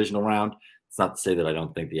in this divisional round. It's not to say that I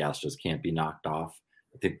don't think the Astros can't be knocked off.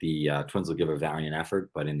 I think the Twins will give a valiant effort,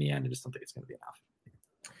 but in the end, I just don't think it's going to be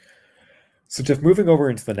enough. So, Jeff, moving over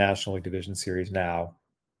into the National League Division Series now,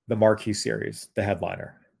 the marquee series, the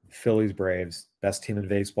headliner, Phillies Braves, best team in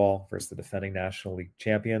baseball versus the defending National League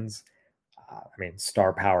champions.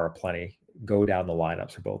 Star power aplenty. Go down the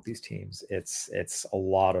lineups for both these teams. It's a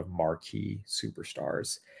lot of marquee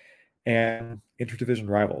superstars and interdivision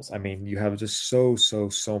rivals. I mean, you have just so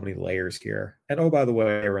many layers here. And oh, by the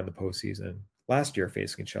way, they were in the postseason last year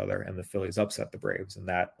facing each other, and the Phillies upset the Braves. And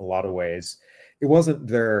that, in a lot of ways, it wasn't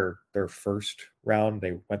their first round.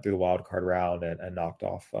 They went through the wild card round and knocked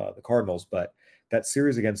off the Cardinals. But that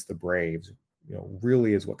series against the Braves,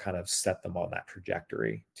 really is what kind of set them on that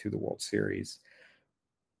trajectory to the World Series.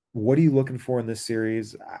 What are you looking for in this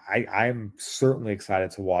series? I'm certainly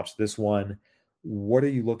excited to watch this one. What are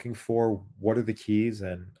you looking for? What are the keys,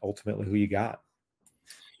 and ultimately who you got?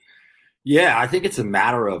 Yeah, I think it's a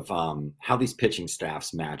matter of how these pitching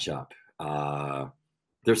staffs match up.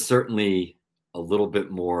 There's certainly a little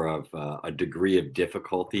bit more of a degree of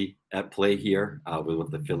difficulty at play here with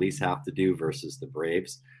what the Phillies have to do versus the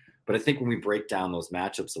Braves. But I think when we break down those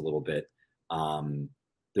matchups a little bit,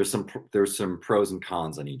 there's some pros and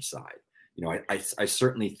cons on each side. I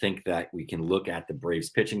certainly think that we can look at the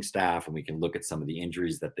Braves pitching staff and we can look at some of the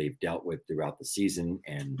injuries that they've dealt with throughout the season.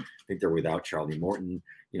 And I think they're without Charlie Morton,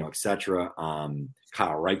 et cetera.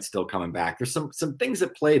 Kyle Wright's still coming back. There's some things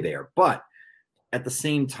at play there, but at the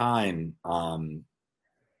same time,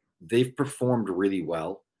 they've performed really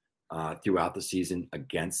well throughout the season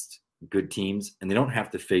against good teams, and they don't have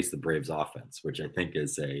to face the Braves offense, which I think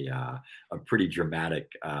is a pretty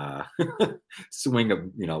dramatic swing of,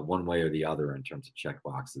 one way or the other in terms of check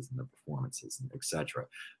boxes and the performances and et cetera.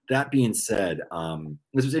 That being said,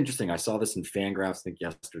 this was interesting. I saw this in Fangraphs, I think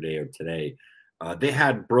yesterday or today. They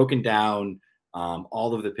had broken down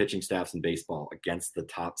all of the pitching staffs in baseball against the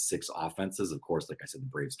top 6 offenses. Of course, like I said, the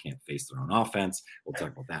Braves can't face their own offense. We'll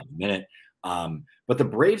talk about that in a minute. But the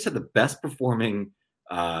Braves had the best performing,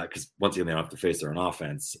 because once again, they don't have to face their own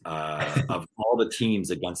offense, of all the teams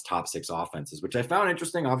against top 6 offenses, which I found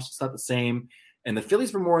interesting. Obviously, it's not the same. And the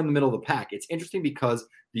Phillies were more in the middle of the pack. It's interesting because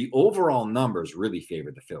the overall numbers really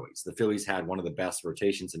favored the Phillies. The Phillies had one of the best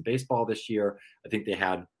rotations in baseball this year. I think this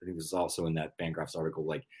was also in that Fangraphs article,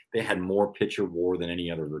 like they had more pitcher WAR than any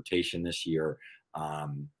other rotation this year.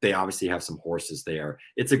 They obviously have some horses there.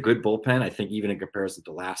 It's a good bullpen. I think even in comparison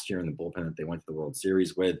to last year and the bullpen that they went to the World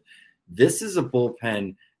Series with, this is a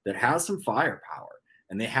bullpen that has some firepower.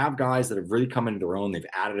 And they have guys that have really come into their own. They've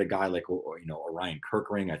added a guy like, Orion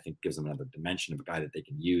Kirkring, I think gives them another dimension of a guy that they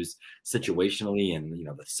can use situationally in,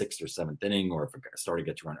 the 6th or 7th inning, or if a starter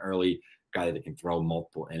gets run early, a guy that can throw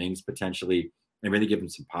multiple innings potentially. They really give them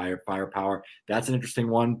some firepower. That's an interesting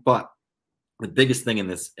one. But the biggest thing in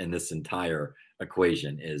this entire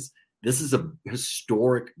equation is this is a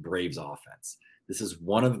historic Braves offense. This is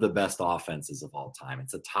one of the best offenses of all time.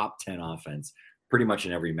 It's a top 10 offense pretty much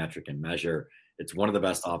in every metric and measure. It's one of the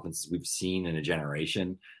best offenses we've seen in a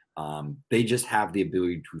generation. They just have the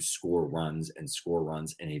ability to score runs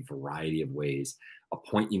in a variety of ways. A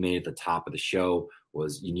point you made at the top of the show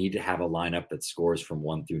was you need to have a lineup that scores from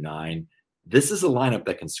 1 through 9. This is a lineup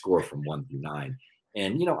that can score from 1 through 9.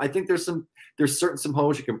 And, I think there's some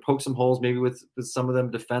holes. You can poke some holes maybe with some of them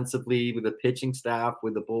defensively, with the pitching staff,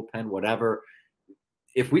 with the bullpen, whatever.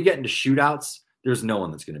 If we get into shootouts, there's no one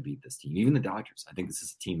that's going to beat this team, even the Dodgers. I think this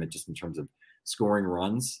is a team that just in terms of scoring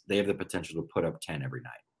runs, they have the potential to put up 10 every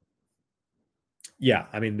night. Yeah,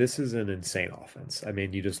 I mean, this is an insane offense. I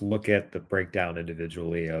mean, you just look at the breakdown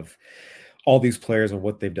individually of all these players and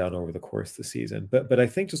what they've done over the course of the season. But I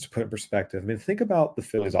think just to put in perspective, I mean, think about the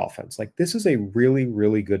Phillies offense. Like, this is a really,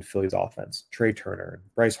 really good Phillies offense. Trey Turner,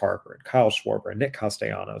 and Bryce Harper, and Kyle Schwarber, and Nick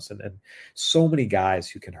Castellanos, and so many guys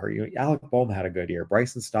who can hurt you. Alec Bohm had a good year.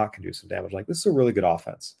 Bryson Stott can do some damage. Like, this is a really good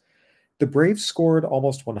offense. The Braves scored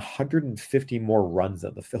almost 150 more runs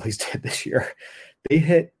than the Phillies did this year. They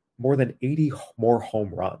hit more than 80 more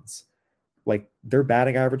home runs. Like, their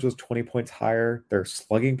batting average was 20 points higher. Their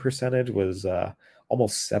slugging percentage was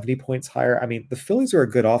almost 70 points higher. I mean, the Phillies are a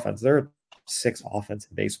good offense. They're a 6 offense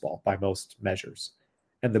in baseball by most measures.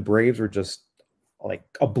 And the Braves were just like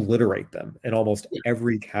obliterate them in almost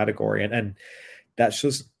every category. And that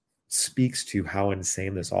just speaks to how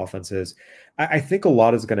insane this offense is. I think a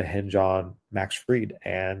lot is going to hinge on Max Fried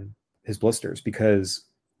and his blisters, because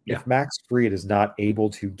if Max Fried is not able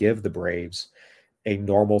to give the Braves a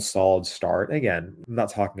normal solid start, again, I'm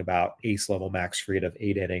not talking about ace level Max Fried of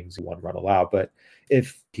 8 innings, 1 run allowed, but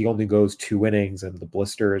if he only goes 2 innings and the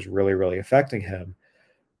blister is really, really affecting him,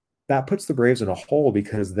 that puts the Braves in a hole,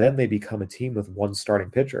 because then they become a team with 1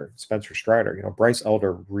 starting pitcher, Spencer Strider. Bryce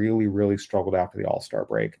Elder really, really struggled after the All-Star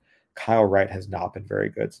break. Kyle Wright has not been very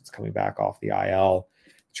good since coming back off the IL.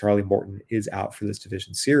 Charlie Morton is out for this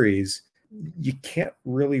division series. You can't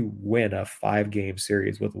really win a 5-game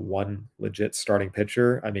series with 1 legit starting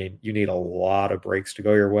pitcher. I mean, you need a lot of breaks to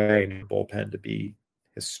go your way and your bullpen to be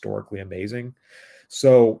historically amazing.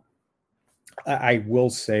 So I will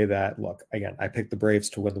say that, look, again, I picked the Braves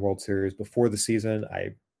to win the World Series before the season.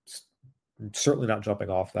 I'm certainly not jumping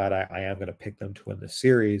off that. I am going to pick them to win the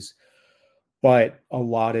series. But a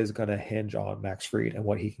lot is going to hinge on Max Fried and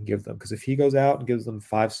what he can give them. Because if he goes out and gives them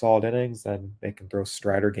 5 solid innings, then they can throw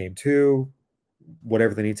Strider game 2,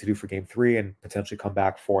 whatever they need to do for game 3, and potentially come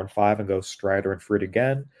back 4 and 5 and go Strider and Fried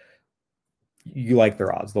again. You like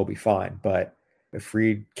their odds. They'll be fine. But if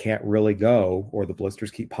Fried can't really go, or the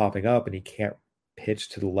blisters keep popping up and he can't pitch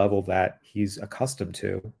to the level that he's accustomed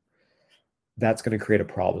to, that's going to create a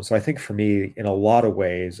problem. So I think for me, in a lot of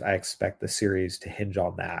ways, I expect the series to hinge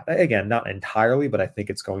on that. Again, not entirely, but I think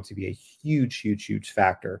it's going to be a huge, huge, huge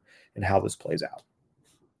factor in how this plays out.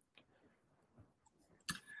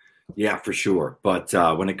 Yeah, for sure. But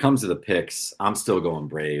when it comes to the picks, I'm still going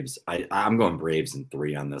Braves. I'm going Braves in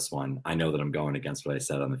 3 on this one. I know that I'm going against what I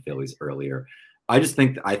said on the Phillies earlier. I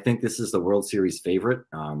think this is the World Series favorite,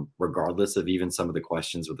 regardless of even some of the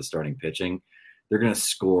questions with the starting pitching. They're going to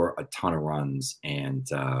score a ton of runs and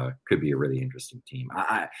could be a really interesting team.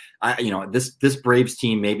 This Braves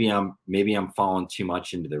team, maybe I'm falling too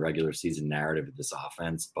much into the regular season narrative of this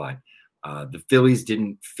offense, but The Phillies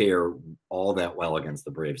didn't fare all that well against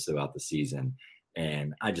the Braves throughout the season.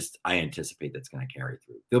 And I anticipate that's going to carry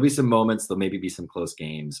through. There'll be some moments, there'll maybe be some close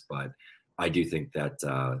games, but I do think that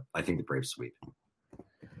I think the Braves sweep.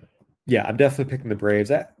 Yeah, I'm definitely picking the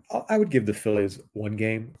Braves. I would give the Phillies one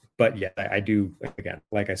game, but yeah, I do. Again,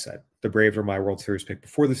 like I said, the Braves are my World Series pick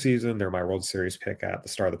before the season. They're my World Series pick at the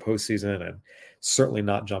start of the postseason, and certainly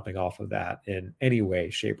not jumping off of that in any way,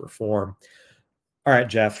 shape, or form. All right,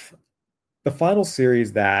 Jeff, the final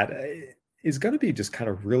series that is going to be just kind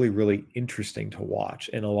of really, really interesting to watch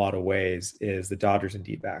in a lot of ways is the Dodgers and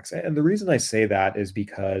D-backs. And the reason I say that is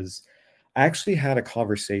because I actually had a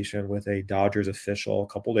conversation with a Dodgers official a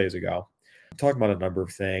couple days ago, talking about a number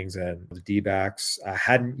of things, and the D-backs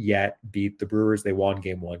hadn't yet beat the Brewers. They won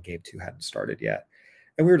game 1, game 2 hadn't started yet.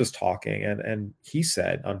 And we were just talking, and he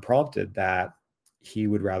said, unprompted, that he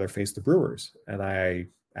would rather face the Brewers. And I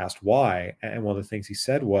asked why. And one of the things he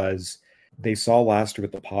said was, they saw last year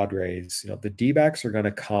with the Padres, the D-backs are going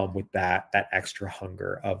to come with that extra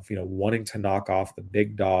hunger of, wanting to knock off the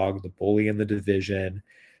big dog, the bully in the division.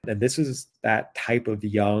 And this is that type of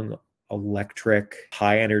young, electric,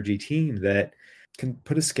 high energy team that can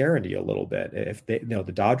put a scare into you a little bit. If they,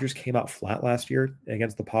 the Dodgers came out flat last year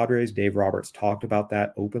against the Padres, Dave Roberts talked about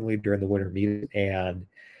that openly during the winter meeting. And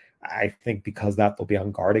I think because of that, they'll be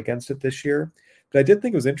on guard against it this year. But I did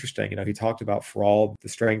think it was interesting. He talked about, for all the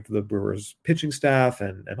strength of the Brewers pitching staff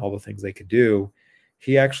and all the things they could do,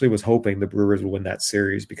 he actually was hoping the Brewers would win that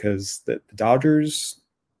series because the Dodgers,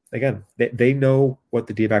 again, they know what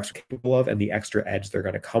the D-backs are capable of and the extra edge they're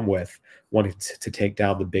going to come with wanting to take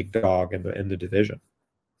down the big dog in the division.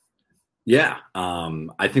 Yeah,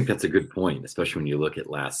 I think that's a good point, especially when you look at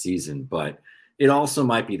last season. But it also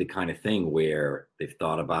might be the kind of thing where they've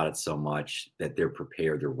thought about it so much that they're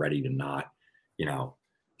prepared, they're ready to not,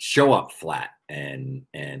 show up flat. And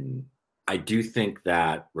I do think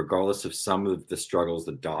that regardless of some of the struggles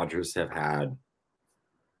the Dodgers have had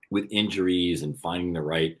with injuries and finding the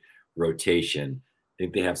right rotation, I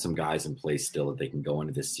think they have some guys in place still that they can go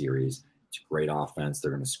into this series. It's a great offense. They're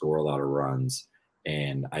going to score a lot of runs.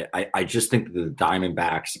 And I just think that the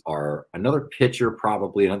Diamondbacks are another pitcher,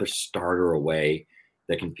 probably another starter away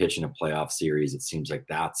that can pitch in a playoff series. It seems like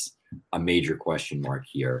that's a major question mark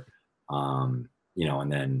here.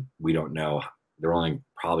 And then we don't know. They're only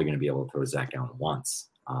probably going to be able to throw Zach Gallen once.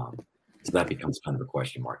 So that becomes kind of a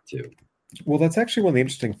question mark too. Well, that's actually one of the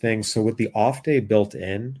interesting things. So with the off day built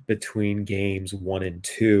in between games 1 and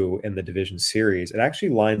 2 in the division series, it actually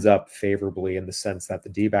lines up favorably in the sense that the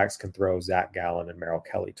D-backs can throw Zach Gallen and Merrill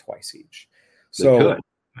Kelly twice each. So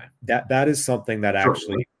that is something that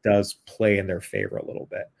actually does play in their favor a little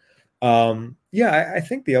bit. I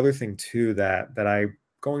think the other thing too that I'm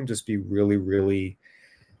going to just be really, really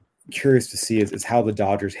curious to see is how the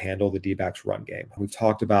Dodgers handle the D-backs run game. We've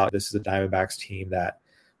talked about this is a Diamondbacks team that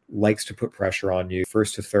likes to put pressure on you,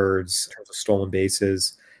 first to thirds in terms of stolen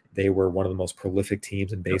bases. They were one of the most prolific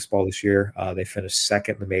teams in baseball this year. They finished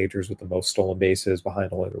second in the majors with the most stolen bases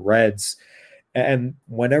behind only the Reds. And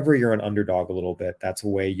whenever you're an underdog a little bit, that's a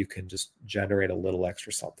way you can just generate a little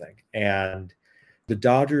extra something. And the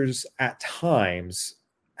Dodgers at times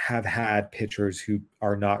have had pitchers who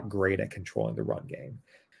are not great at controlling the run game.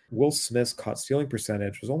 Will Smith's caught stealing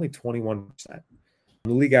percentage was only 21%.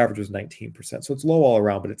 The league average was 19%. So it's low all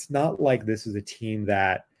around, but it's not like this is a team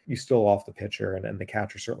that you still off the pitcher, and the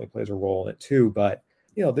catcher certainly plays a role in it too. But,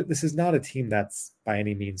 this is not a team that's by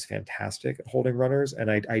any means fantastic at holding runners. And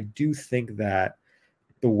I do think that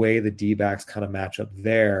the way the D-backs kind of match up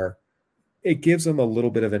there, it gives them a little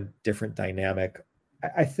bit of a different dynamic.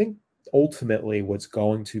 I think ultimately what's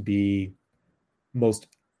going to be most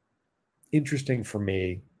interesting for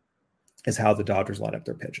me is how the Dodgers line up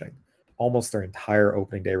their pitching. Almost their entire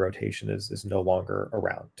opening day rotation is no longer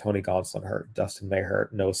around. Tony Gonsolin hurt, Dustin May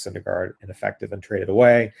hurt, Noah Syndergaard ineffective and traded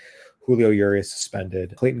away. Julio Urias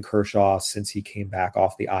suspended. Clayton Kershaw, since he came back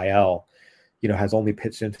off the IL, has only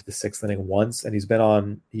pitched into the 6th inning once, and he's been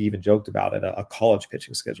on, he even joked about it, a college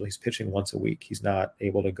pitching schedule. He's pitching once a week. He's not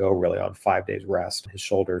able to go really on 5 days rest. His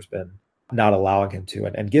shoulder's been not allowing him to,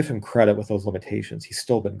 and give him credit with those limitations. He's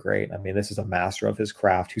still been great. I mean, this is a master of his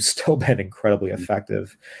craft who's still been incredibly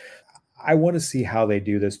effective. I want to see how they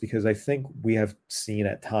do this because I think we have seen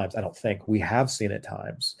at times, we have seen at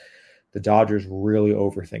times, the Dodgers really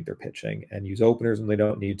overthink their pitching and use openers when they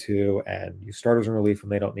don't need to, and use starters in relief when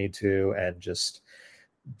they don't need to, and just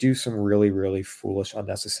do some really, really foolish,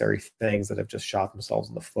 unnecessary things that have just shot themselves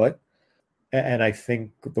in the foot. And I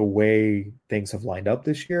think the way things have lined up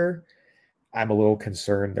this year, I'm a little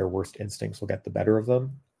concerned their worst instincts will get the better of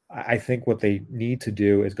them. I think what they need to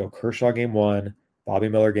do is go Kershaw game 1, Bobby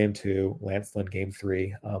Miller game 2, Lance Lynn game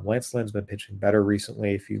 3. Lance Lynn's been pitching better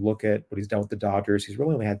recently. If you look at what he's done with the Dodgers, he's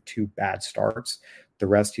really only had 2 bad starts. The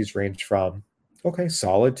rest he's ranged from, okay,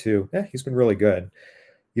 solid to, he's been really good.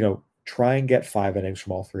 Try and get 5 innings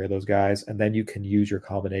from all 3 of those guys, and then you can use your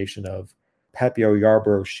combination of Pepiot,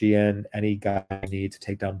 Yarbrough, Sheehan, any guy you need to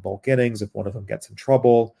take down bulk innings if one of them gets in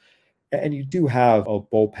trouble. And you do have a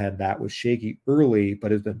bullpen that was shaky early,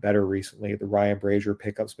 but has been better recently. The Ryan Brazier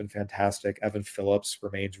pickup's been fantastic. Evan Phillips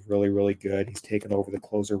remains really, really good. He's taken over the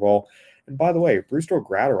closer role. And by the way, Brusdar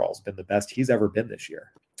Graterol's been the best he's ever been this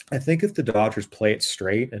year. I think if the Dodgers play it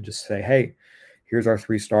straight and just say, hey, here's our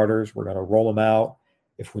 3 starters, we're going to roll them out.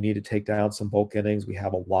 If we need to take down some bulk innings, we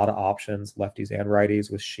have a lot of options, lefties and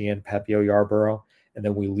righties, with Sheehan, Pepiot, Yarbrough, and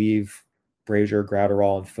then we leave Brazier,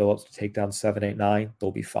 Graterol, and Phillips to take down 7, 8, 9,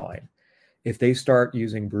 they'll be fine. If they start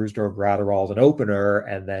using Brusdar Graterol as an opener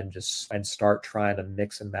and then start trying to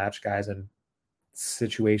mix and match guys in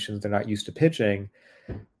situations they're not used to pitching,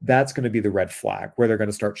 that's going to be the red flag where they're going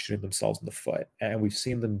to start shooting themselves in the foot. And we've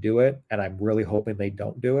seen them do it, and I'm really hoping they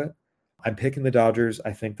don't do it. I'm picking the Dodgers.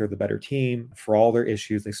 I think they're the better team. For all their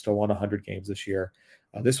issues, they still won 100 games this year.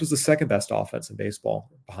 This was the second best offense in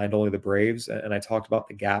baseball, behind only the Braves. And I talked about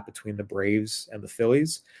the gap between the Braves and the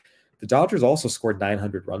Phillies. The Dodgers also scored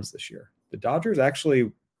 900 runs this year. The Dodgers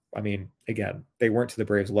actually, again, they weren't to the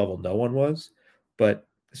Braves level. No one was, but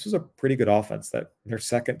this was a pretty good offense that they're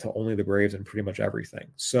second to only the Braves in pretty much everything.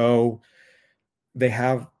 So they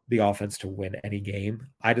have the offense to win any game.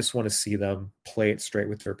 I just want to see them play it straight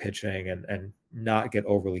with their pitching and not get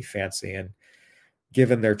overly fancy. And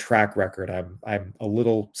given their track record, I'm a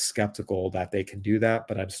little skeptical that they can do that,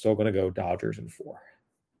 but I'm still going to go Dodgers in 4.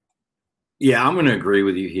 Yeah, I'm going to agree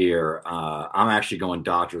with you here. I'm actually going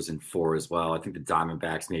Dodgers in 4 as well. I think the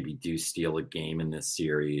Diamondbacks maybe do steal a game in this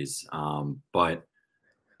series. But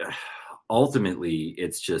ultimately,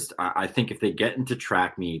 it's just, I think if they get into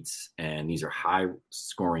track meets and these are high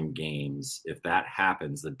scoring games, if that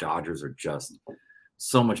happens, the Dodgers are just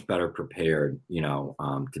so much better prepared,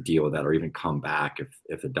 to deal with that, or even come back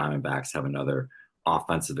if the Diamondbacks have another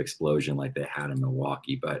offensive explosion like they had in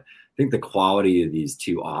Milwaukee. But I think the quality of these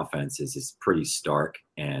 2 offenses is pretty stark.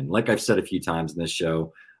 And like I've said a few times in this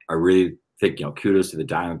show, I really think, kudos to the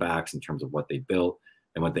Diamondbacks in terms of what they built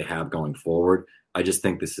and what they have going forward. I just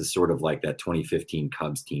think this is sort of like that 2015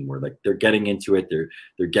 Cubs team where like they're getting into it.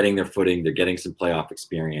 They're getting their footing. They're getting some playoff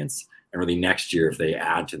experience. And really next year, if they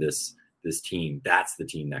add to this team, that's the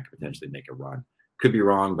team that could potentially make a run. Could be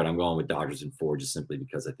wrong, but I'm going with Dodgers in 4 just simply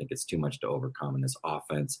because I think it's too much to overcome in this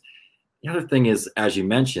offense. The other thing is, as you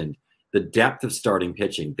mentioned, the depth of starting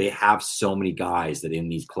pitching. They have so many guys that in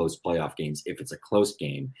these close playoff games, if it's a close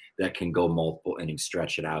game, that can go multiple innings,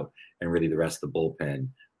 stretch it out, and really the rest of the bullpen,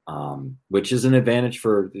 which is an advantage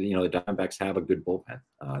for, the Diamondbacks have a good bullpen.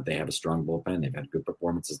 They have a strong bullpen. They've had good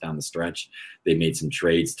performances down the stretch. They made some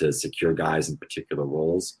trades to secure guys in particular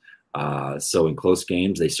roles. So in close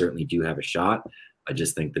games, they certainly do have a shot. I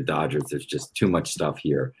just think the Dodgers, there's just too much stuff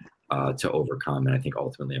here to overcome. And I think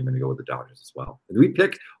ultimately I'm going to go with the Dodgers as well. Did we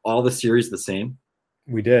pick all the series the same?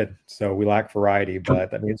 We did. So we lack variety,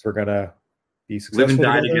 but that means we're going to be successful. Live and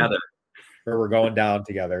die together. Or we're going down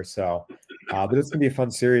together. So, but it's going to be a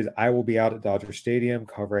fun series. I will be out at Dodger Stadium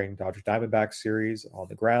covering Dodger Diamondbacks series on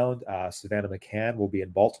the ground. Savannah McCann will be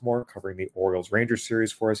in Baltimore covering the Orioles Rangers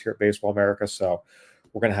series for us here at Baseball America. So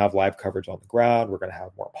we're going to have live coverage on the ground. We're going to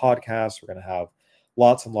have more podcasts. We're going to have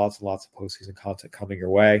lots and lots and lots of postseason content coming your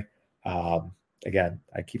way. Again,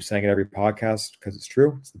 I keep saying it every podcast because it's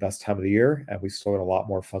true. It's the best time of the year, and we still got a lot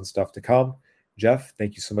more fun stuff to come. Jeff,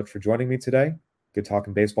 thank you so much for joining me today. Good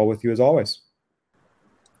talking baseball with you as always.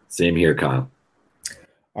 Same here, Kyle.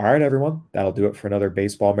 All right, everyone. That'll do it for another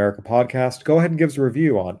Baseball America podcast. Go ahead and give us a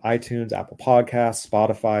review on iTunes, Apple Podcasts,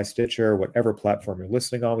 Spotify, Stitcher, whatever platform you're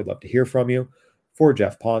listening on. We'd love to hear from you. For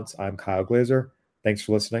Jeff Ponce, I'm Kyle Glazer. Thanks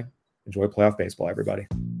for listening. Enjoy playoff baseball, everybody.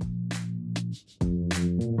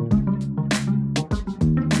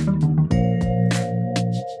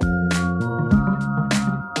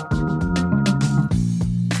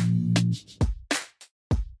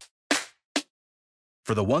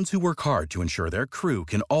 For the ones who work hard to ensure their crew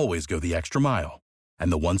can always go the extra mile,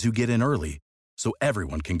 and the ones who get in early so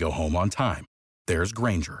everyone can go home on time, there's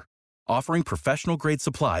Grainger, offering professional-grade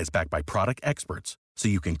supplies backed by product experts so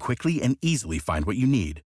you can quickly and easily find what you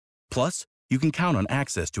need. Plus, you can count on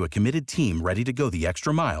access to a committed team ready to go the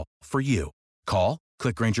extra mile for you. Call,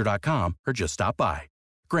 click Grainger.com, or just stop by.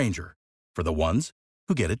 Grainger, for the ones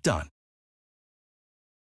who get it done.